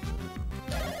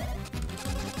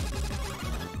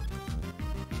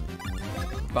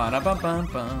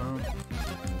 Ba-da-bum-bum-bum.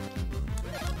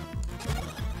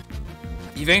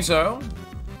 You think so?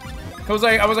 Cause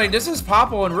I was like, this is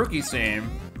Popple and Rookie's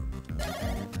team.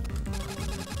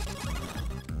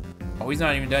 Oh, he's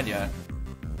not even dead yet.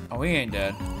 Oh, he ain't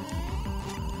dead.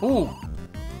 Ooh.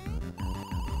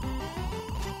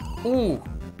 Ooh.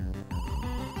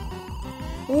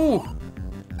 Ooh.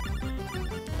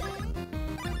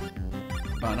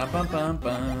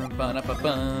 Ba-da-bum-bum-bum,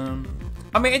 ba-da-bum-bum.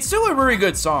 I mean, it's still a really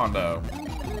good song, though.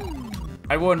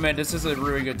 I will admit, this is a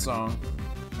really good song.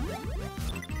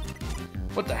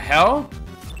 What the hell?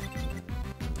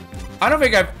 I don't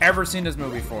think I've ever seen this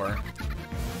movie before.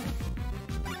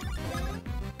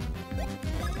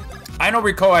 I don't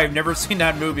recall I've never seen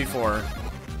that movie before.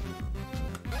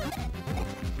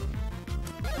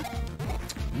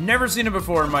 Never seen it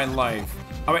before in my life.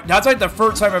 I mean, that's like the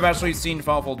first time I've actually seen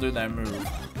Popple do that move.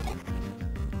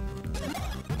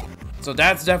 So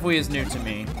that's definitely is new to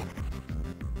me.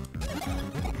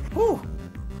 Whew.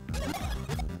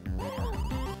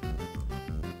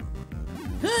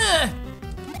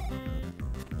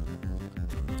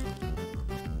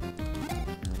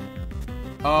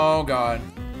 Oh god.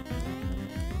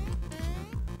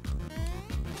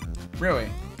 Really?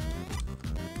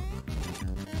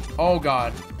 Oh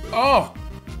god. Oh!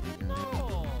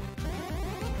 No.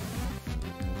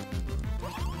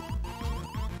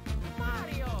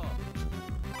 Mario.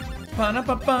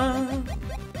 Ba-da-ba-ba.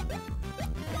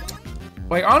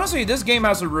 Like, honestly, this game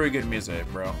has some really good music,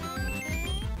 bro.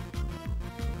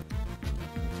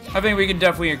 I think we can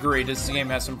definitely agree this game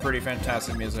has some pretty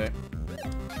fantastic music.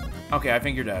 Okay, I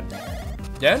think you're dead.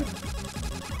 Dead?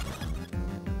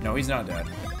 No, he's not dead.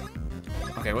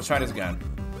 Okay, let's try this again.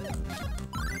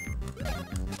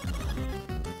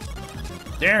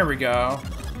 There we go.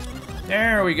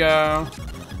 There we go.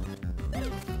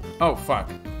 Oh, fuck.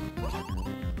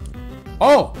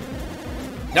 Oh!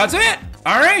 That's it!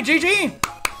 Alright, GG!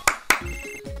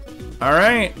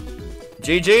 Alright.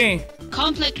 GG.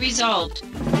 Conflict resolved.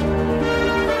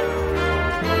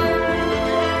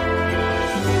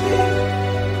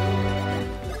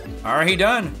 Alright,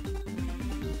 done.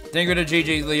 Thank you to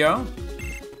GG, Leo.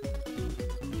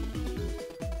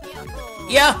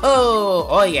 Yo-ho!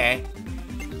 Oh, yeah.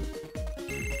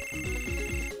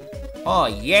 Oh,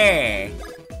 yeah.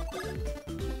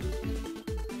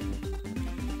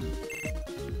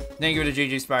 Thank you to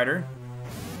GG Spider.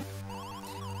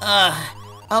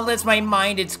 Unless my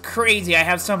mind is crazy, I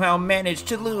have somehow managed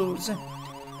to lose.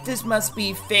 This must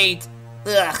be fate.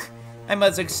 Ugh. I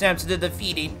must accept the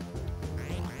defeating.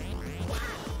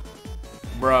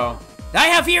 Bro. I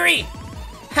have fury!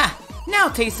 Ha! Now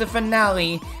taste the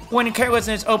finale. When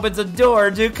carelessness opens a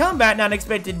door to combat not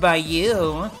expected by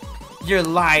you. Your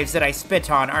lives that I spit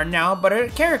on are now but a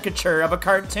caricature of a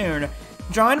cartoon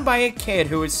drawn by a kid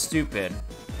who is stupid.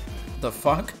 The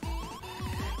fuck?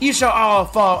 You shall all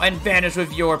fall and vanish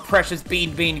with your precious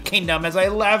Bean Kingdom as I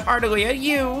laugh heartily at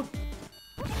you.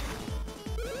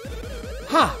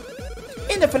 Ha!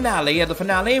 In the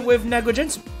finale with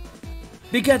negligence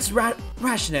begets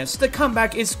rashness. The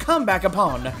comeback is come back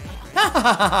upon. Ha ha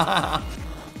ha ha ha!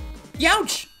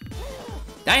 Youch!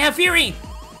 I have fury!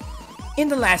 In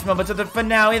the last moments of the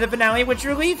finale which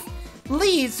relief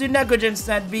leads to negligence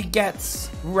that begets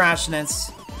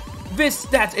rashness.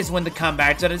 That is when the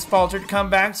comeback that is faltered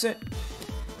comebacks it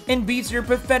and beats your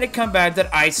pathetic comeback that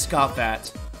I scoff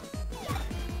at.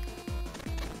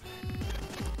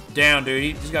 Damn, dude,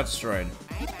 he just got destroyed.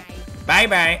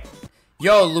 Bye-bye.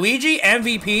 Yo, Luigi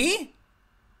MVP?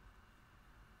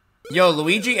 Yo,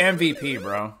 Luigi MVP,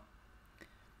 bro.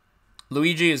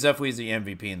 Luigi is definitely the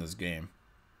MVP in this game.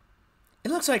 It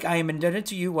looks like I am indebted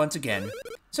to you once again.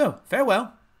 So,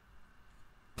 farewell.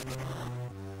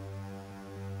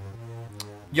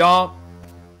 Y'all,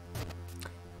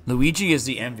 Luigi is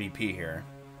the MVP here.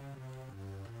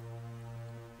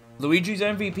 Luigi's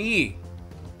MVP.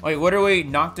 Like, literally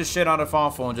knock this shit out of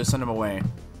Fawful and just send him away.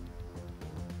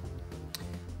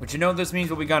 But you know this means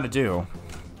what we gotta do.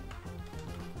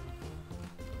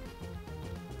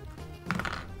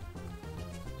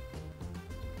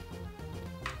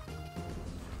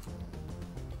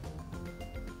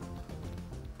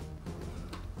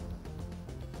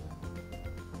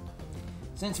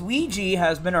 Since Luigi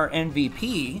has been our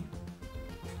MVP,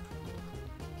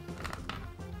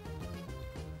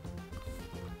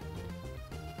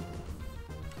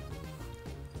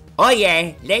 oh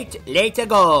yeah, later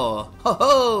go. Ho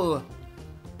ho.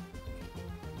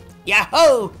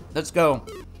 Yahoo! Let's go.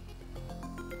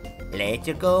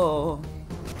 Later go.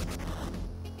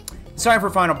 Sorry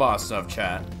for final boss stuff,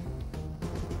 chat.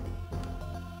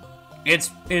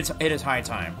 It is high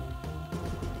time.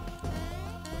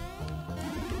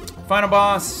 Final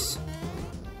boss.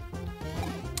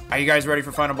 Are you guys ready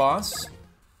for final boss?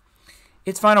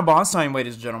 It's final boss time,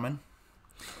 ladies and gentlemen.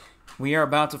 We are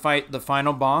about to fight the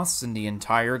final boss in the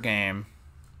entire game.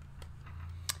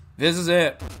 This is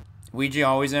it. Luigi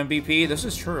always MVP. This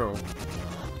is true.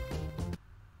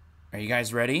 Are you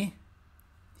guys ready?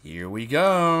 Here we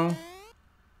go.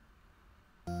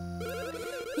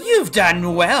 You've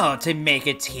done well to make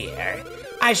it here.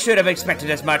 I should have expected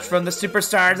as much from the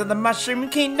superstars of the Mushroom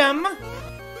Kingdom.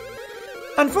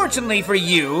 Unfortunately for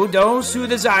you, those who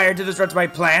desire to disrupt my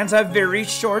plans have very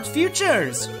short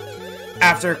futures.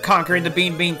 After conquering the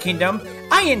Bean Kingdom,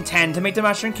 I intend to make the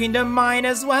Mushroom Kingdom mine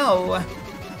as well.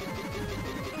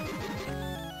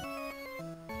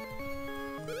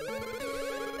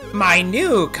 My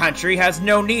new country has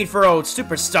no need for old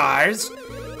superstars.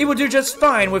 It will do just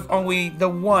fine with only the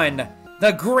one,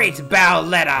 the great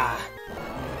Bowletta.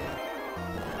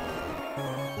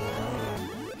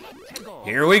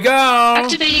 Here we go!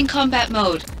 Activating combat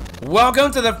mode.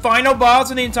 Welcome to the final boss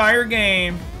in the entire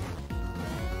game.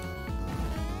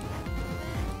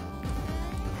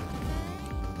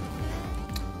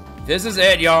 This is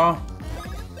it, y'all.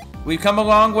 We've come a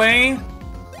long way,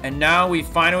 and now we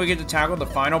finally get to tackle the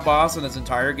final boss in this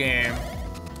entire game.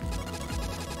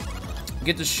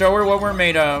 Get to show her what we're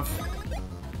made of.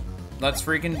 Let's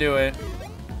freaking do it.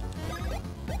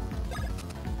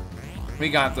 We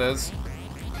got this.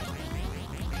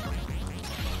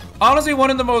 Honestly, one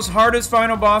of the most hardest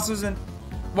final bosses and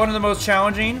one of the most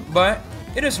challenging, but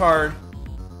it is hard.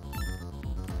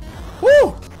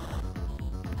 Woo!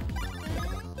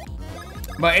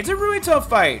 But it's a really tough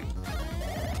fight.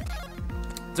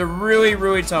 It's a really,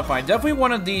 really tough fight. Definitely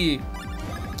one of the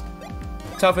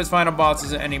toughest final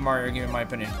bosses in any Mario game, in my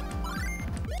opinion.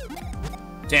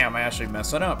 Damn, I actually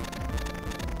messed that up.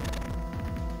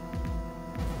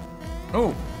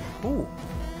 Ooh. Ooh.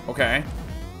 Okay.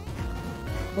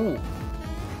 Ooh.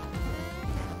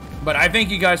 But I think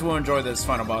you guys will enjoy this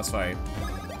final boss fight.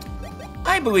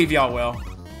 I believe y'all will.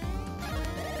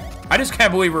 I just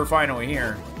can't believe we're finally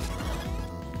here.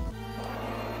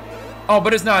 Oh,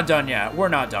 but it's not done yet. We're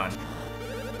not done.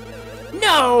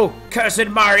 No! Cursed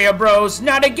Mario Bros,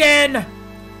 not again!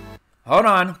 Hold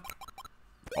on.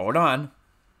 Hold on.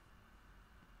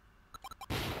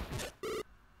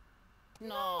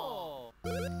 No.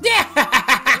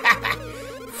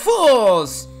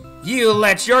 Fools! You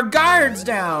let your guards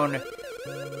down!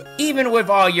 Even with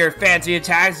all your fancy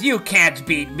attacks, you can't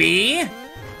beat me!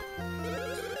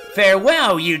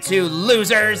 Farewell, you two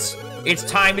losers! It's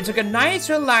time to take a nice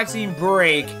relaxing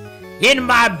break in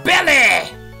my belly!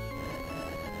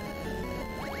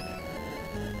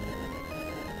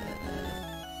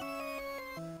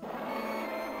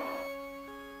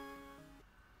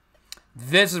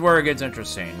 This is where it gets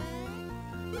interesting.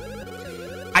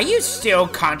 Are you still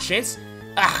conscious?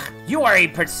 Ugh, you are a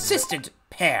persistent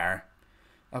pair.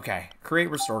 Okay, create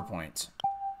restore points.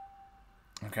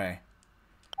 Okay.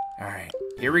 Alright,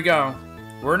 here we go.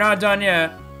 We're not done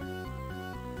yet.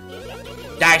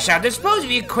 I shall dispose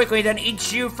of you quickly, then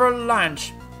eat you for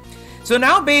lunch. So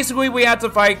now basically we have to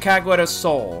fight Cackletta's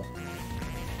soul.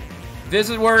 This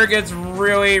is where it gets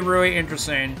really, really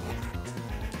interesting.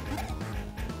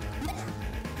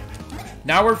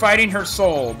 Now we're fighting her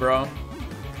soul, bro.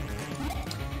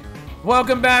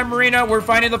 Welcome back, Marina. We're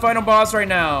fighting the final boss right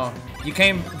now. You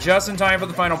came just in time for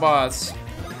the final boss.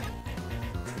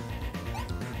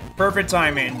 Perfect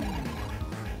timing.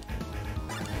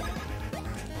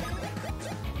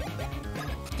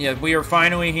 Yeah, we are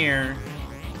finally here.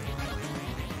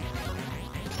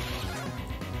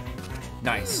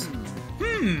 Nice.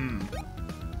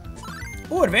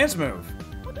 Oh, advanced move.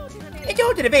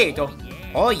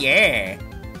 Oh yeah.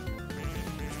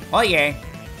 Oh yeah.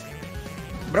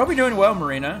 But I'll be doing well,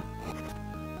 Marina.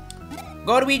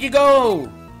 Go, Luigi, go!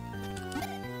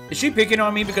 Is she picking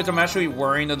on me because I'm actually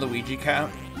wearing the Luigi cap?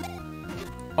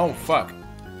 Oh, fuck.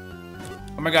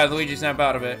 Oh my god, Luigi, snap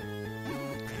out of it.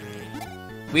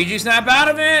 Luigi, snap out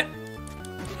of it!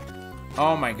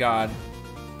 Oh my god.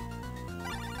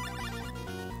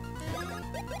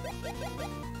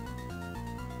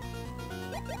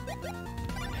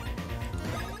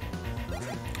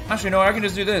 Actually, no, I can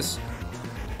just do this.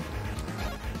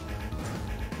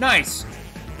 Nice!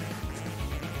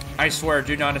 I swear,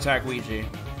 do not attack Luigi.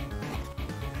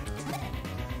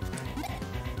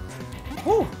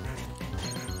 Whew!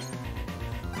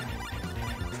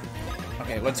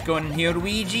 Okay, let's go and heal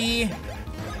Luigi.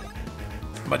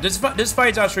 But this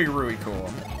fight's actually really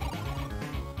cool.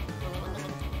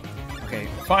 Okay,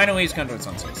 finally he's come to its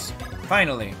senses.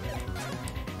 Finally.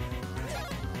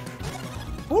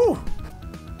 Woo!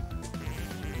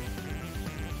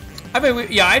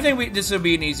 I think this will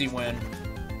be an easy win.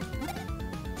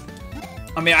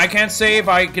 I mean, I can't say if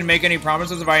I can make any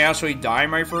promises if I actually die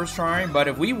my first try, but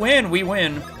if we win, we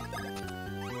win.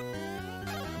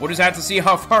 We'll just have to see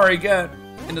how far I get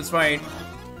in this fight.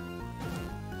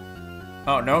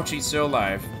 Oh, no, she's still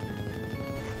alive.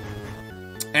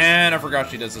 And I forgot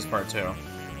she does this part, too.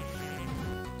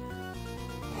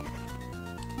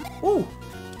 Ooh!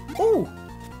 Ooh!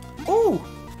 Ooh!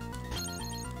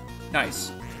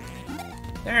 Nice.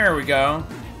 There we go.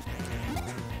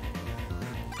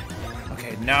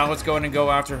 Okay, now let's go in and go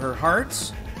after her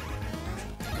hearts.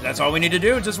 That's all we need to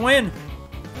do, just win.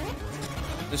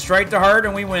 Just strike the heart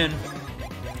and we win.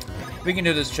 We can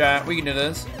do this, chat. We can do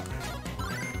this.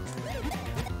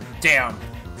 Damn.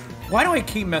 Why do I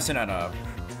keep messing that up?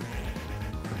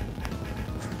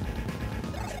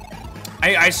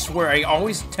 I swear, I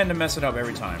always tend to mess it up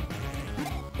every time.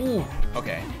 Ooh.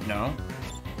 Okay, no.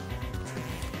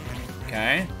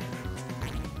 Okay.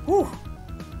 Whew.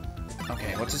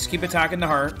 Okay, let's just keep attacking the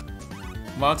heart.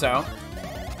 Well, it's out.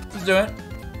 Let's do it.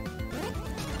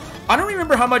 I don't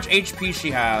remember how much HP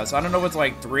she has. I don't know if it's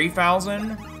like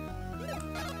 3,000.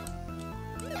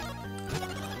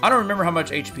 I don't remember how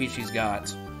much HP she's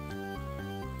got.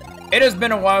 It has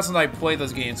been a while since I played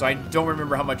this game, so I don't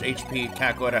remember how much HP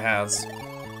Cackletta has.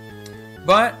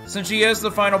 But, since she is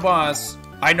the final boss,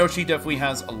 I know she definitely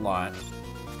has a lot.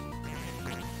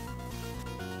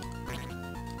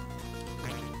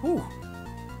 Whew.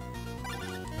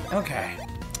 Okay.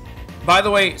 By the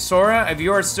way, Sora, if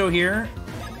you are still here,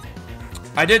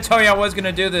 I did tell you I was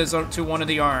gonna do this to one of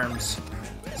the arms.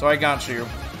 So I got you.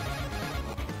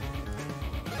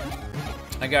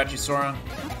 I got you, Sora.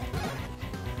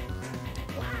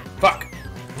 Fuck!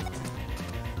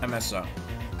 I messed up.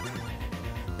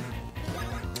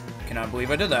 Cannot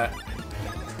believe I did that.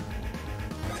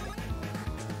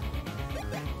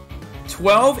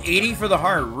 1280 for the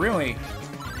heart, really?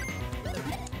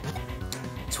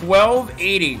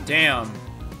 1280, damn.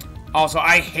 Also,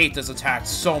 I hate this attack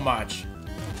so much.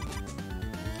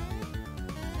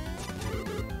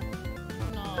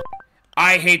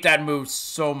 I hate that move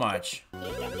so much.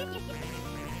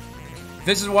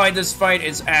 This is why this fight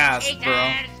is ass,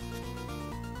 bro.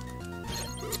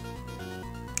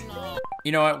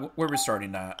 You know what? We're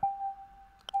restarting that.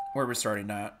 We're restarting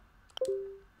that.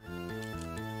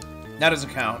 That doesn't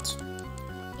count.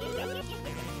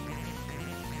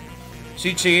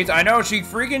 She cheats. I know, she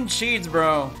freaking cheats,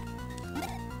 bro.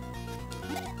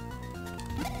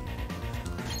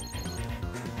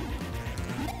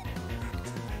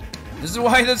 This is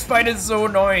why this fight is so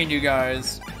annoying, you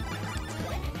guys.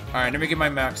 Alright, let me get my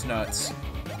max nuts.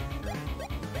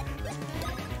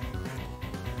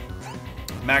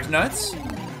 Max nuts?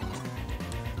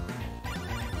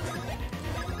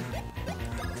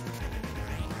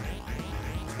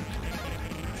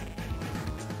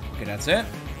 Okay, that's it.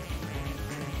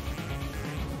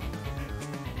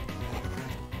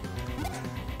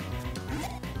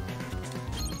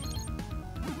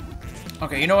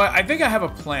 Okay, you know what? I think I have a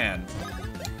plan.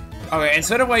 Okay,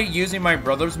 instead of like using my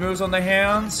brother's moves on the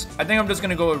hands, I think I'm just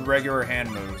gonna go with regular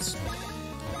hand moves.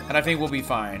 And I think we'll be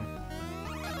fine.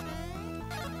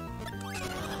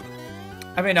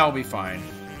 I mean, that'll be fine.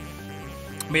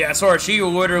 But yeah, sorry, she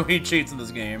literally cheats in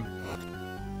this game.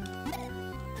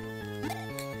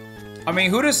 I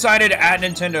mean, who decided at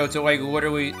Nintendo to like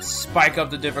literally spike up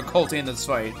the difficulty in this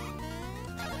fight?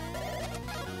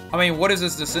 I mean, what is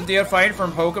this, the Cynthia fight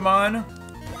from Pokemon?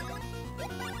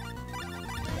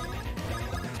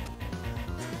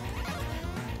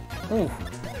 Ooh.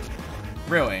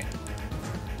 Really?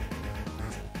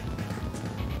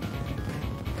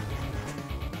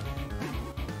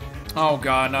 Oh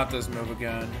god, not this move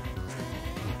again.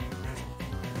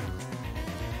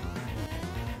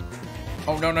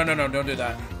 Oh, no, no, no, no, don't do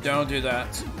that. Don't do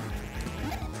that.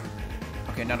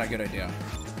 Okay, not a good idea.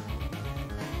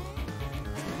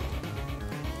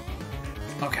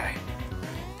 Okay.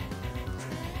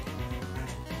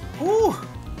 Ooh.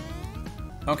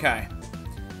 Okay.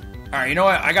 Alright, you know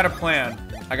what? I got a plan.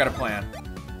 I got a plan.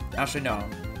 Actually, no.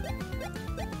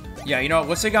 Yeah, you know what?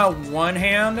 Let's take out one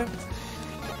hand.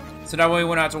 So that way we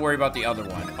won't have to worry about the other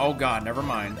one. Oh god, never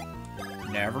mind.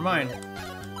 Never mind.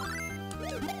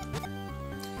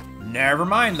 Never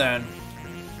mind then.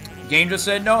 Game just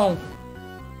said no.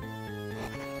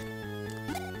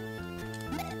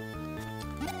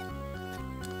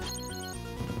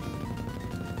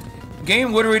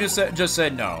 Game literally just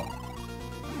said no.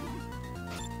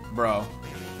 Bro.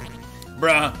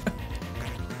 Bruh.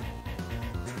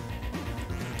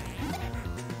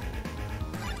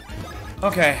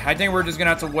 Okay, I think we're just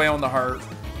gonna have to wail on the heart.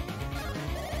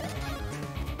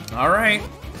 Alright.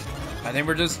 I think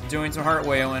we're just doing some heart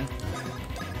wailing.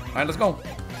 Alright, let's go.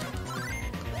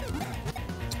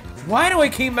 Why do I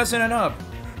keep messing it up?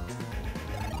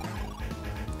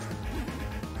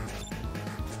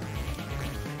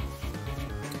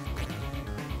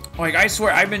 Like, I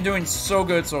swear, I've been doing so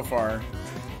good so far.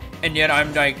 And yet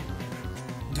I'm, like,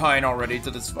 dying already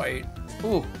to this fight.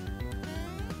 Ooh.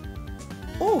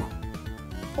 Ooh.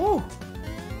 Ooh.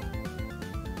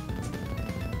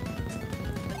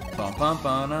 Bum, bum,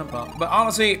 bum, bum. But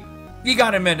honestly, you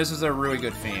gotta admit, this is a really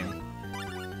good theme.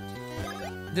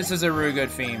 This is a really good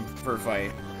theme for a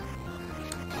fight.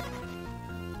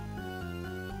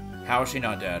 How is she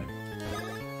not dead?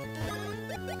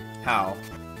 How?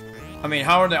 I mean,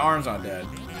 how are the arms not dead?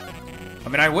 I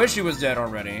mean, I wish she was dead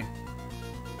already.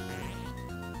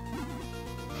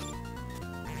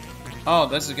 Oh,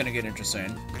 this is gonna get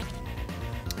interesting.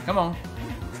 Come on.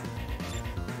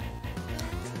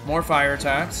 More fire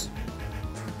attacks.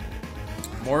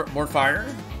 More fire.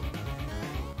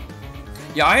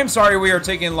 Yeah, I am sorry we are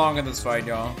taking long in this fight,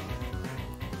 y'all.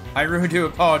 I really do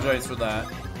apologize for that.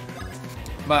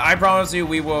 But I promise you,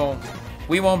 we won't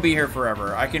be here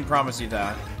forever. I can promise you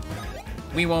that.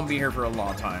 We won't be here for a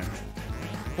long time.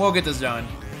 We'll get this done.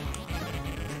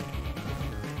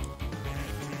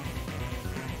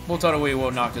 We'll totally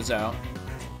will knock this out.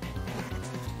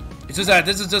 It's just that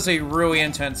this is just a really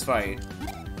intense fight.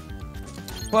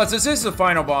 Plus, this is the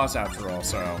final boss after all,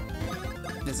 so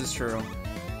this is true.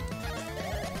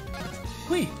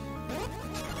 Whee!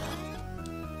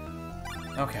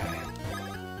 Okay.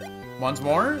 Once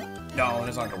more? No,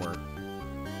 it's not gonna work.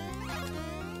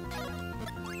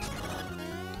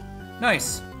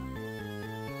 Nice.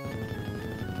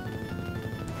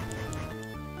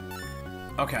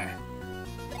 Okay.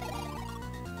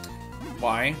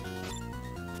 Why?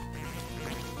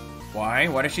 Why?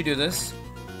 Why did she do this?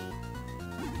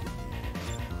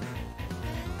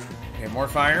 Okay, more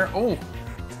fire. Oh!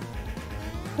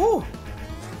 Woo!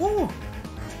 Woo!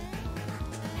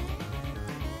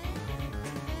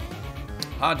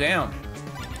 Ah, damn.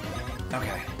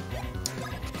 Okay.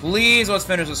 Please, let's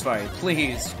finish this fight.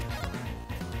 Please.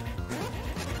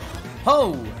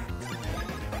 Ho!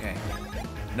 Okay.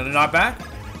 Another knockback?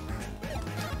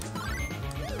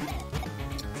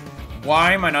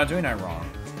 Why am I not doing that wrong?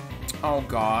 Oh,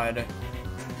 God.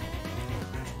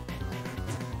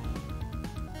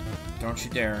 Don't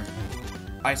you dare.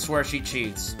 I swear she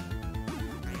cheats.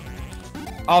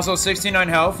 Also, 69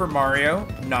 health for Mario.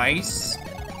 Nice.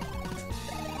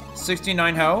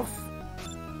 69 health.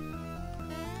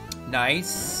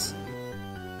 Nice.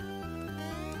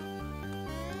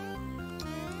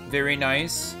 Very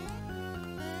nice.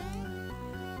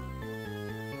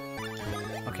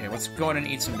 Okay, let's go in and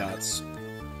eat some nuts.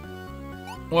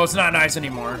 Well, it's not nice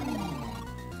anymore.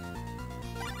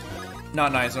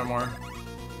 Not nice anymore.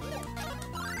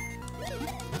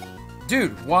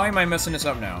 Dude, why am I messing this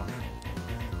up now?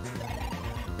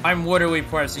 I'm literally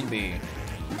pressing B.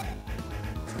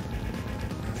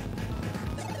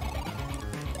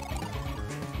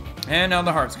 And now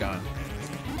the heart's gone.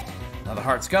 Now the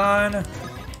heart's gone.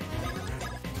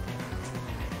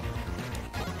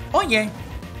 Oh, yay.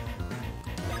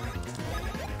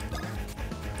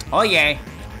 Oh, yay.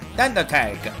 Then the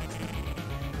tag.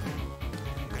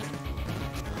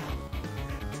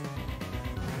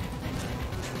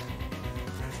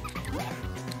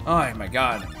 Oh, my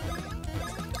God.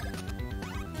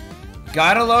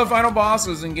 Gotta love final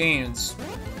bosses in games.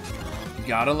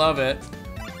 Gotta love it.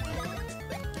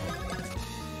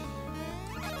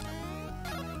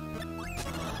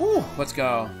 Whew, let's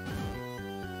go.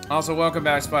 Also, welcome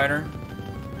back, Spider.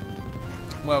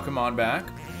 Welcome on back.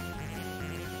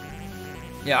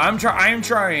 Yeah, I'm trying.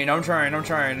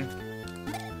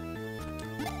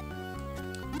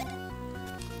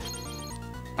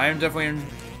 I am definitely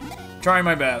trying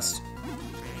my best.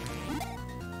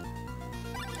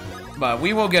 But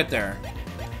we will get there.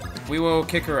 We will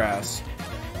kick her ass.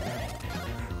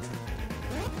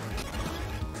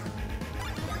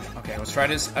 Okay, let's try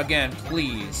this again,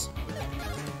 please.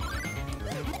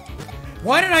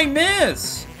 Why did I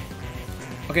miss?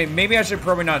 Okay, maybe I should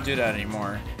probably not do that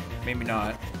anymore. Maybe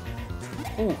not.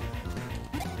 Ooh.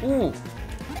 Ooh.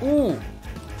 Ooh.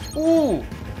 Ooh.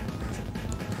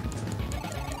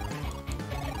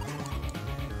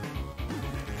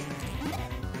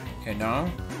 Okay,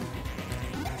 no.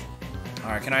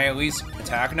 Alright, can I at least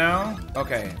attack now?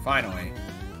 Okay, finally.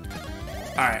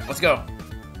 Alright, let's go.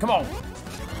 Come on.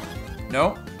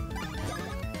 Nope.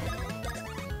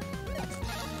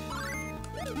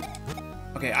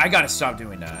 Okay, I gotta stop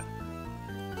doing that.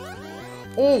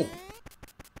 Oh!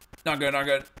 Not good, not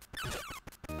good.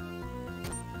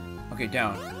 Okay,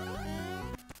 down.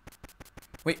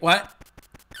 Wait, what?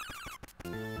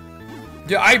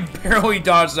 Dude, I barely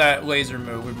dodged that laser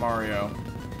move with Mario.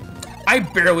 I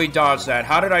barely dodged that.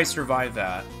 How did I survive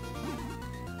that?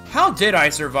 How did I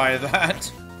survive that?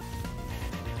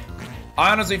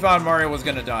 I honestly thought Mario was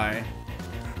gonna die.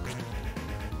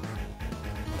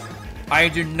 I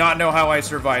do not know how I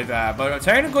survived that, but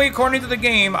technically, according to the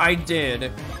game, I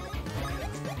did.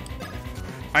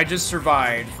 I just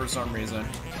survived for some reason.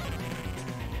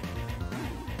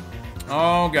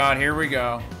 Oh god, here we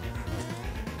go.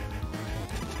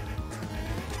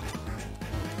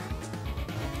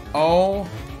 Oh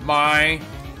my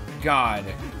god.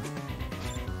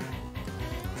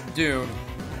 Dude.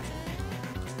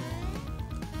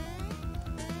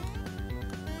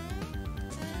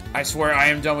 I swear I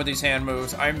am done with these hand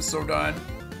moves. I'm so done.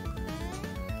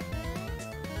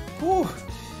 Whew.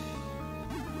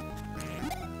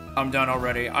 I'm done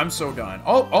already. I'm so done.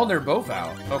 Oh, they're both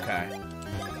out. Okay.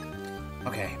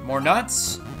 Okay, more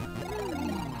nuts.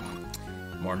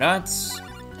 More nuts.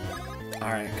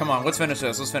 Alright, come on, let's finish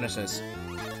this. Let's finish this.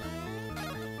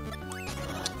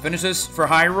 Finish this for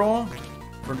Hyrule.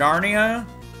 For Narnia.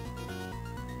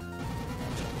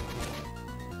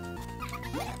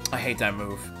 I hate that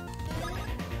move.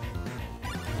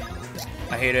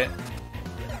 I hate it.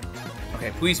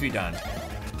 Okay, please be done.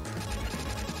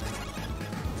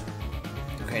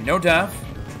 Okay, no death.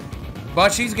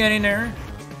 But she's getting there.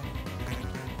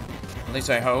 At least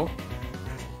I hope.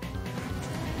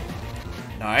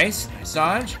 Nice. Nice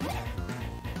dodge.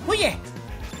 Oh yeah!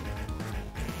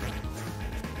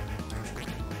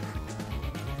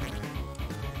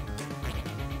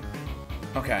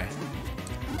 Okay.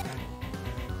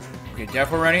 Okay,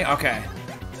 death already? Okay.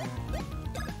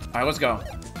 Alright, let's go.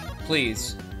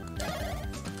 Please.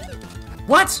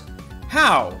 What?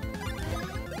 How?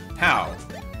 How?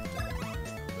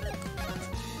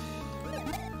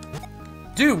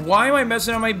 Dude, why am I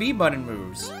messing up my B button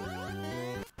moves?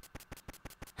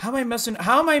 How am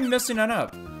I messing that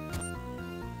up?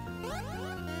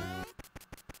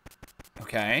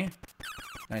 Okay.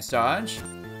 Nice dodge.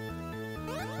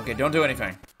 Okay, don't do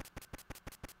anything.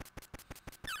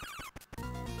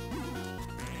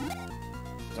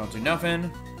 Don't do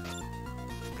nothing.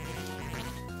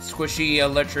 Squishy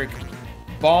electric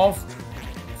ball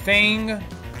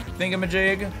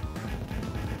thingamajig.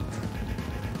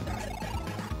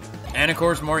 And of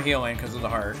course, more healing because of the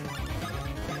heart.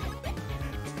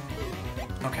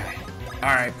 Okay.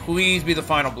 Alright, please be the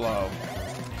final blow.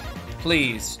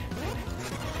 Please.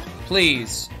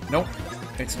 Please. Nope.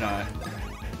 It's not.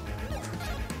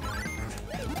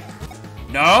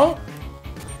 No?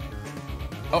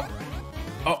 Oh.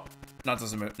 Oh. Not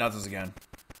this move. Not this again.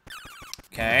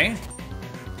 Okay.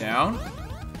 Down.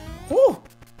 Woo!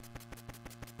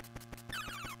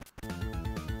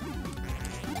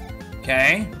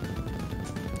 Okay.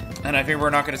 And I think we're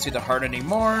not going to see the heart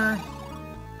anymore.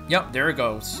 Yep, there it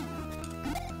goes.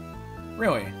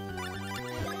 Really?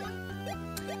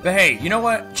 But hey, you know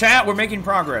what? Chat, we're making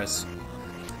progress.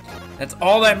 That's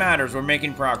all that matters. We're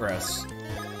making progress.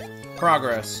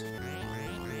 Progress.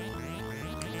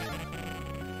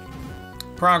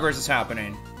 Progress is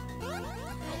happening.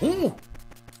 Ooh!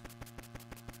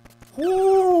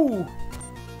 Ooh!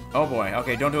 Oh boy.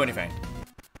 Okay, don't do anything.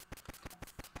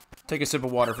 Take a sip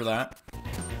of water for that.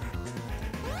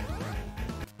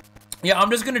 Yeah,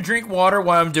 I'm just gonna drink water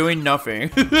while I'm doing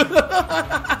nothing.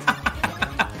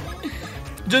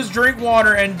 Just drink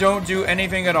water and don't do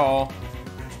anything at all.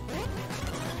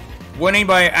 Winning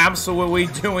by absolutely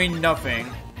doing nothing.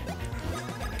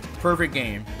 Perfect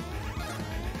game.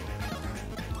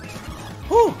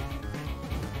 Whew!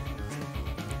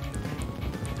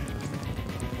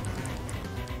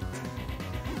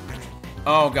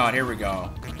 Oh god, here we go.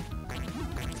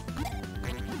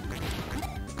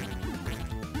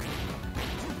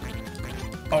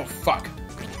 Oh, fuck.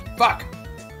 Fuck.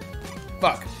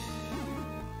 Fuck.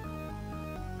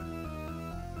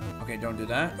 Okay, don't do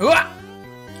that. Ah!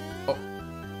 Oh.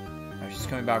 Oh, she's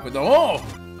coming back with the... Oh!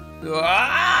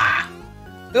 Ah!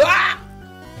 Ah!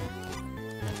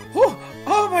 Whew.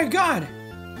 Oh my god!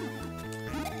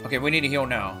 Okay, we need to heal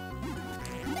now.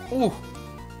 Ooh.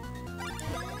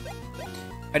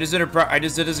 I just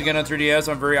did this again on 3DS.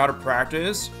 I'm very out of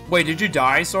practice. Wait, did you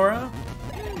die, Sora?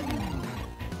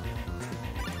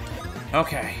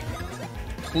 Okay.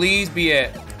 Please be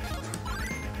it.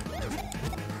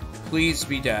 Please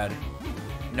be dead.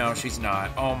 No, she's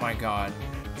not. Oh my god.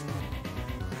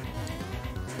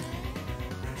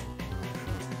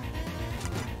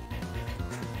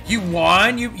 You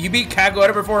won? You beat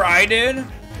Cackletta before I did?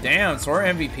 Damn,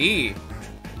 Sora MVP.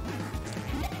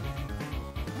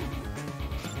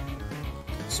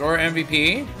 Sora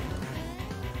MVP?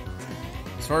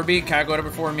 Sora beat Cackletta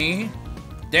before me?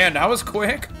 Damn, that was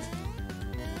quick.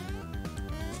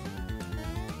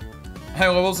 I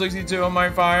level 62 on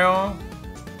my file.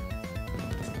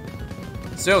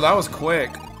 Still, that was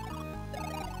quick.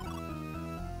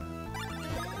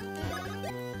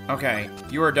 Okay,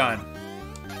 you are done.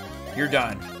 You're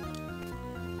done.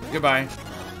 Goodbye.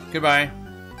 Goodbye.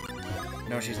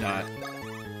 No, she's not.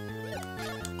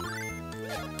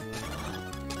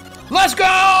 Let's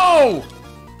go!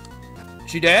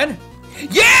 She dead?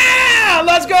 Yeah!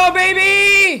 Let's go,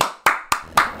 baby!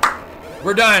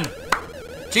 We're done.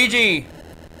 GG.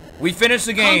 We finished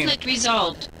the game. Conflict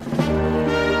resolved.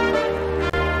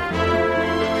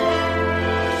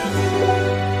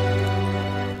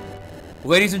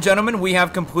 Ladies and gentlemen, we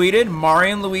have completed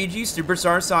Mario and Luigi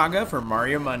Superstar Saga for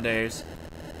Mario Mondays.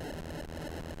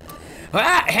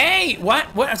 Ah, hey!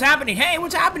 What's happening? Hey,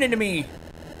 what's happening to me?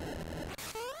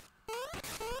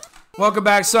 Welcome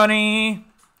back, Sonny.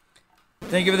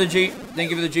 Thank you for the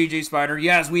GG Spider.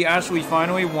 Yes, we actually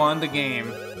finally won the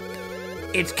game.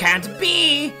 It can't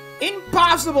be!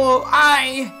 Impossible!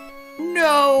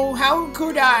 No, how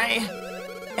could I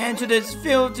enter this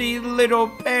filthy little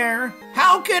pair?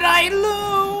 How could I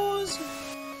lose?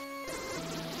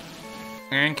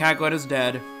 And Cackletta's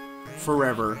dead.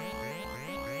 Forever.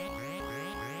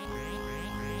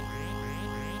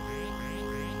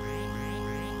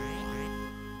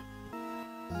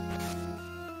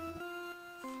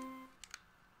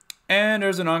 And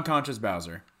there's an unconscious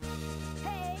Bowser.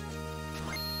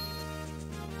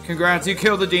 Congrats, you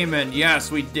killed the demon.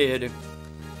 Yes, we did.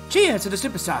 Cheers to the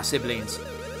Superstar siblings.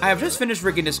 I have just finished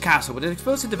rigging this castle with an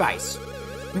explosive device.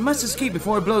 We must escape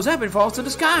before it blows up and falls to the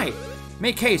sky.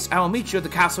 Make haste, I will meet you at the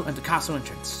castle and the castle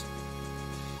entrance.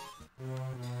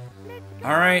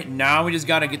 Alright, now we just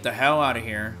gotta get the hell out of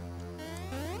here.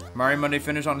 Mario Monday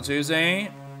finished on a Tuesday.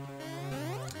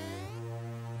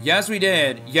 Yes, we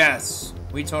did. Yes,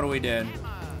 we totally did.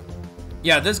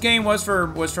 Yeah, this game was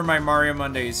for my Mario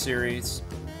Mondays series.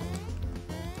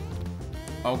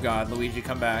 Oh god, Luigi,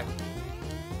 come back.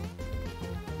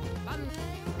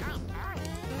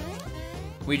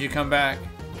 Luigi, come back.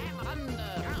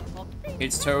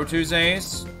 It's Toad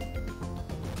Tuesdays.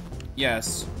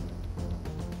 Yes.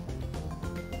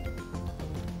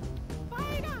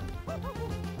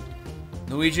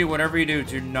 Luigi, whatever you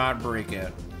do not break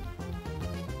it.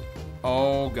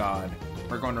 Oh god,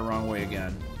 we're going the wrong way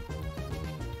again.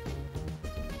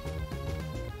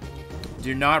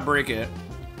 Do not break it.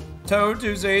 Toad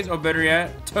Tuesdays, or better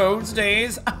yet, Toad's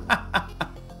Days.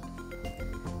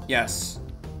 Yes,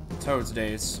 Toad's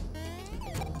Days.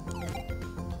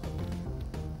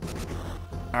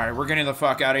 Alright, we're getting the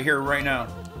fuck out of here right now.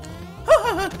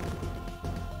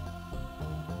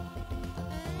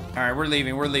 Alright, we're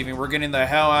leaving. We're getting the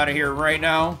hell out of here right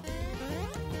now.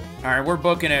 Alright, we're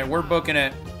booking it.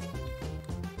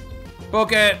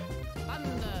 Book it!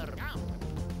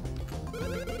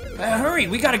 Hurry,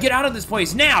 we gotta get out of this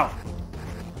place now!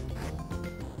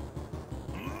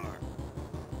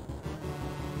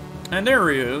 And there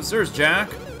he is. There's Jack.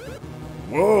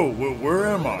 Whoa, where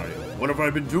am I? What have I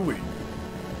been doing?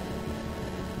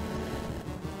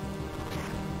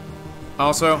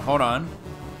 Also, hold on.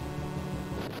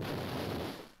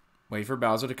 Wait for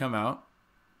Bowser to come out.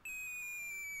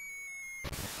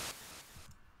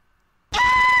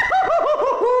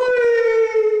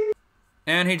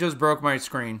 And he just broke my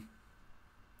screen.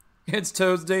 It's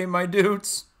Toad's Day, my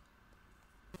dudes.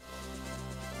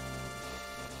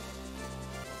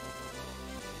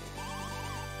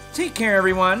 Take care,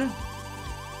 everyone.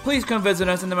 Please come visit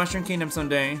us in the Mushroom Kingdom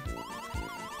someday.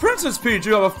 Princess Peach,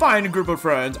 you have a fine group of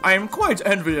friends. I am quite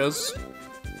envious.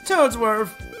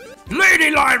 Toadsworth. Lady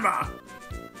Lima!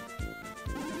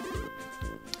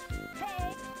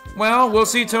 Well, we'll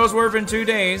see Toadsworth in 2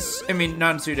 days. I mean,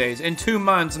 not in 2 days. In 2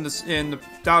 months in the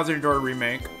Thousand Door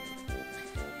remake.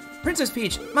 Princess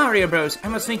Peach, Mario Bros, I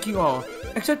must thank you all.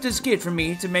 Accept this gift from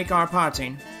me to make our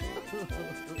parting.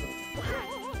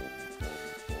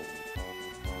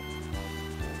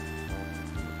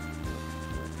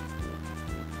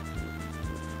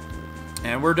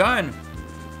 And we're done.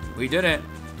 We did it.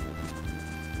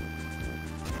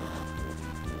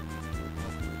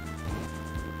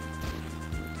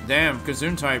 Damn,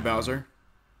 Gesundheit, Bowser.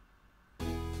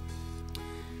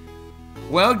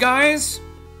 Well, guys,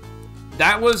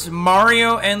 that was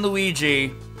Mario and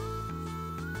Luigi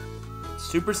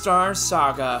Superstar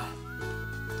Saga.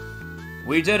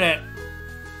 We did it.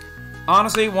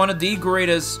 Honestly, one of the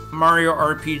greatest Mario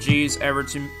RPGs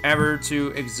ever to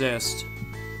exist.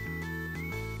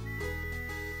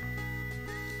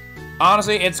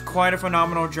 Honestly, it's quite a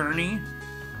phenomenal journey.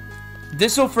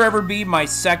 This will forever be my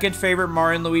second favorite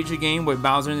Mario and Luigi game, with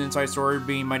Bowser's Inside Story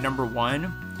being my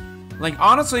 #1. Like,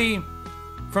 honestly,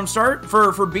 from start,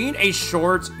 for being a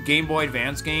short Game Boy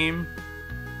Advance game,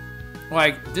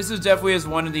 like, this is definitely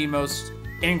one of the most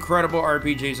incredible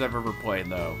RPGs I've ever played,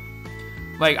 though.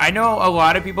 Like, I know a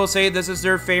lot of people say this is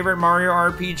their favorite Mario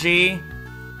RPG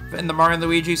in the Mario and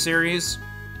Luigi series.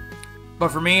 But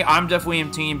for me, I'm definitely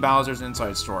in Team Bowser's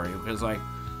Inside Story, because, like,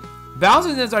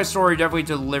 Bowser's Inside Story definitely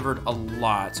delivered a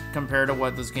lot compared to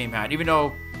what this game had, even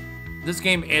though this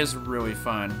game is really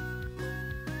fun.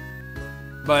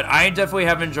 But I definitely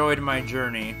have enjoyed my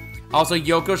journey. Also,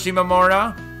 Yoko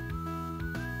Shimomura.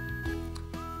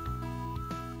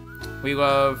 We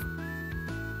love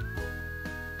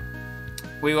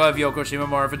Yoko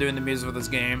Shimomura for doing the music for this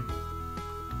game.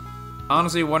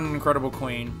 Honestly, what an incredible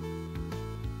queen.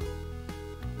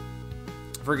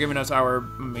 For giving us our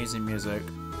amazing music.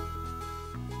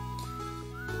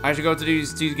 I should go to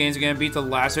these 2 games again, beat the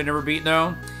last I never beat,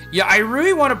 though. Yeah, I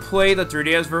really want to play the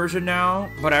 3DS version now,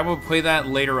 but I will play that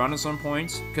later on at some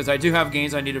point, because I do have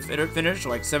games I need to finish,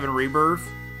 like 7 Rebirth.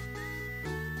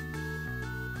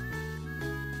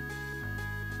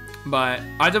 But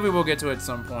I definitely will get to it at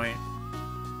some point.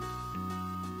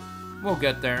 We'll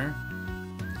get there.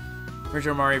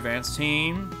 Original Mario Advance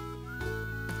team.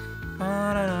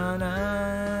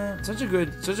 Such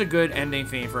a good ending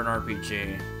theme for an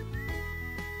RPG.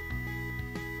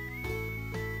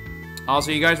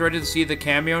 Also, you guys ready to see the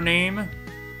cameo name?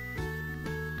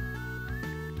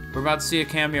 We're about to see a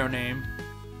cameo name.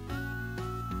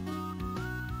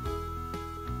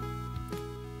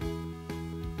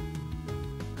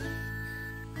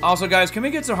 Also, guys, can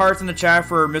we get some hearts in the chat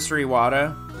for Mr.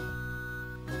 Iwata?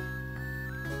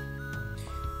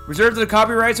 Reserved to the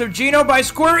copyrights of Geno by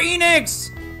Square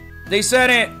Enix! They said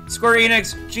it! Square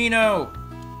Enix, Geno!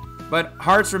 But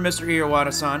hearts for Mr.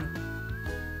 Iwata-san.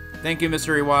 Thank you,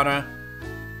 Mr. Iwata.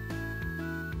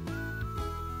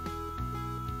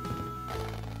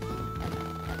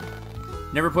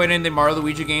 Never played any of the Mario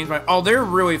Luigi games. Oh, they're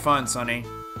really fun, Sonny.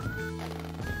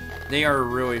 They are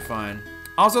really fun.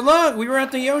 Also, look! We were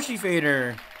at the Yoshi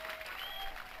Fader.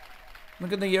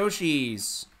 Look at the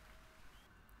Yoshis.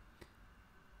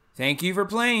 Thank you for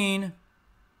playing.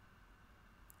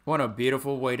 What a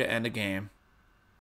beautiful way to end a game.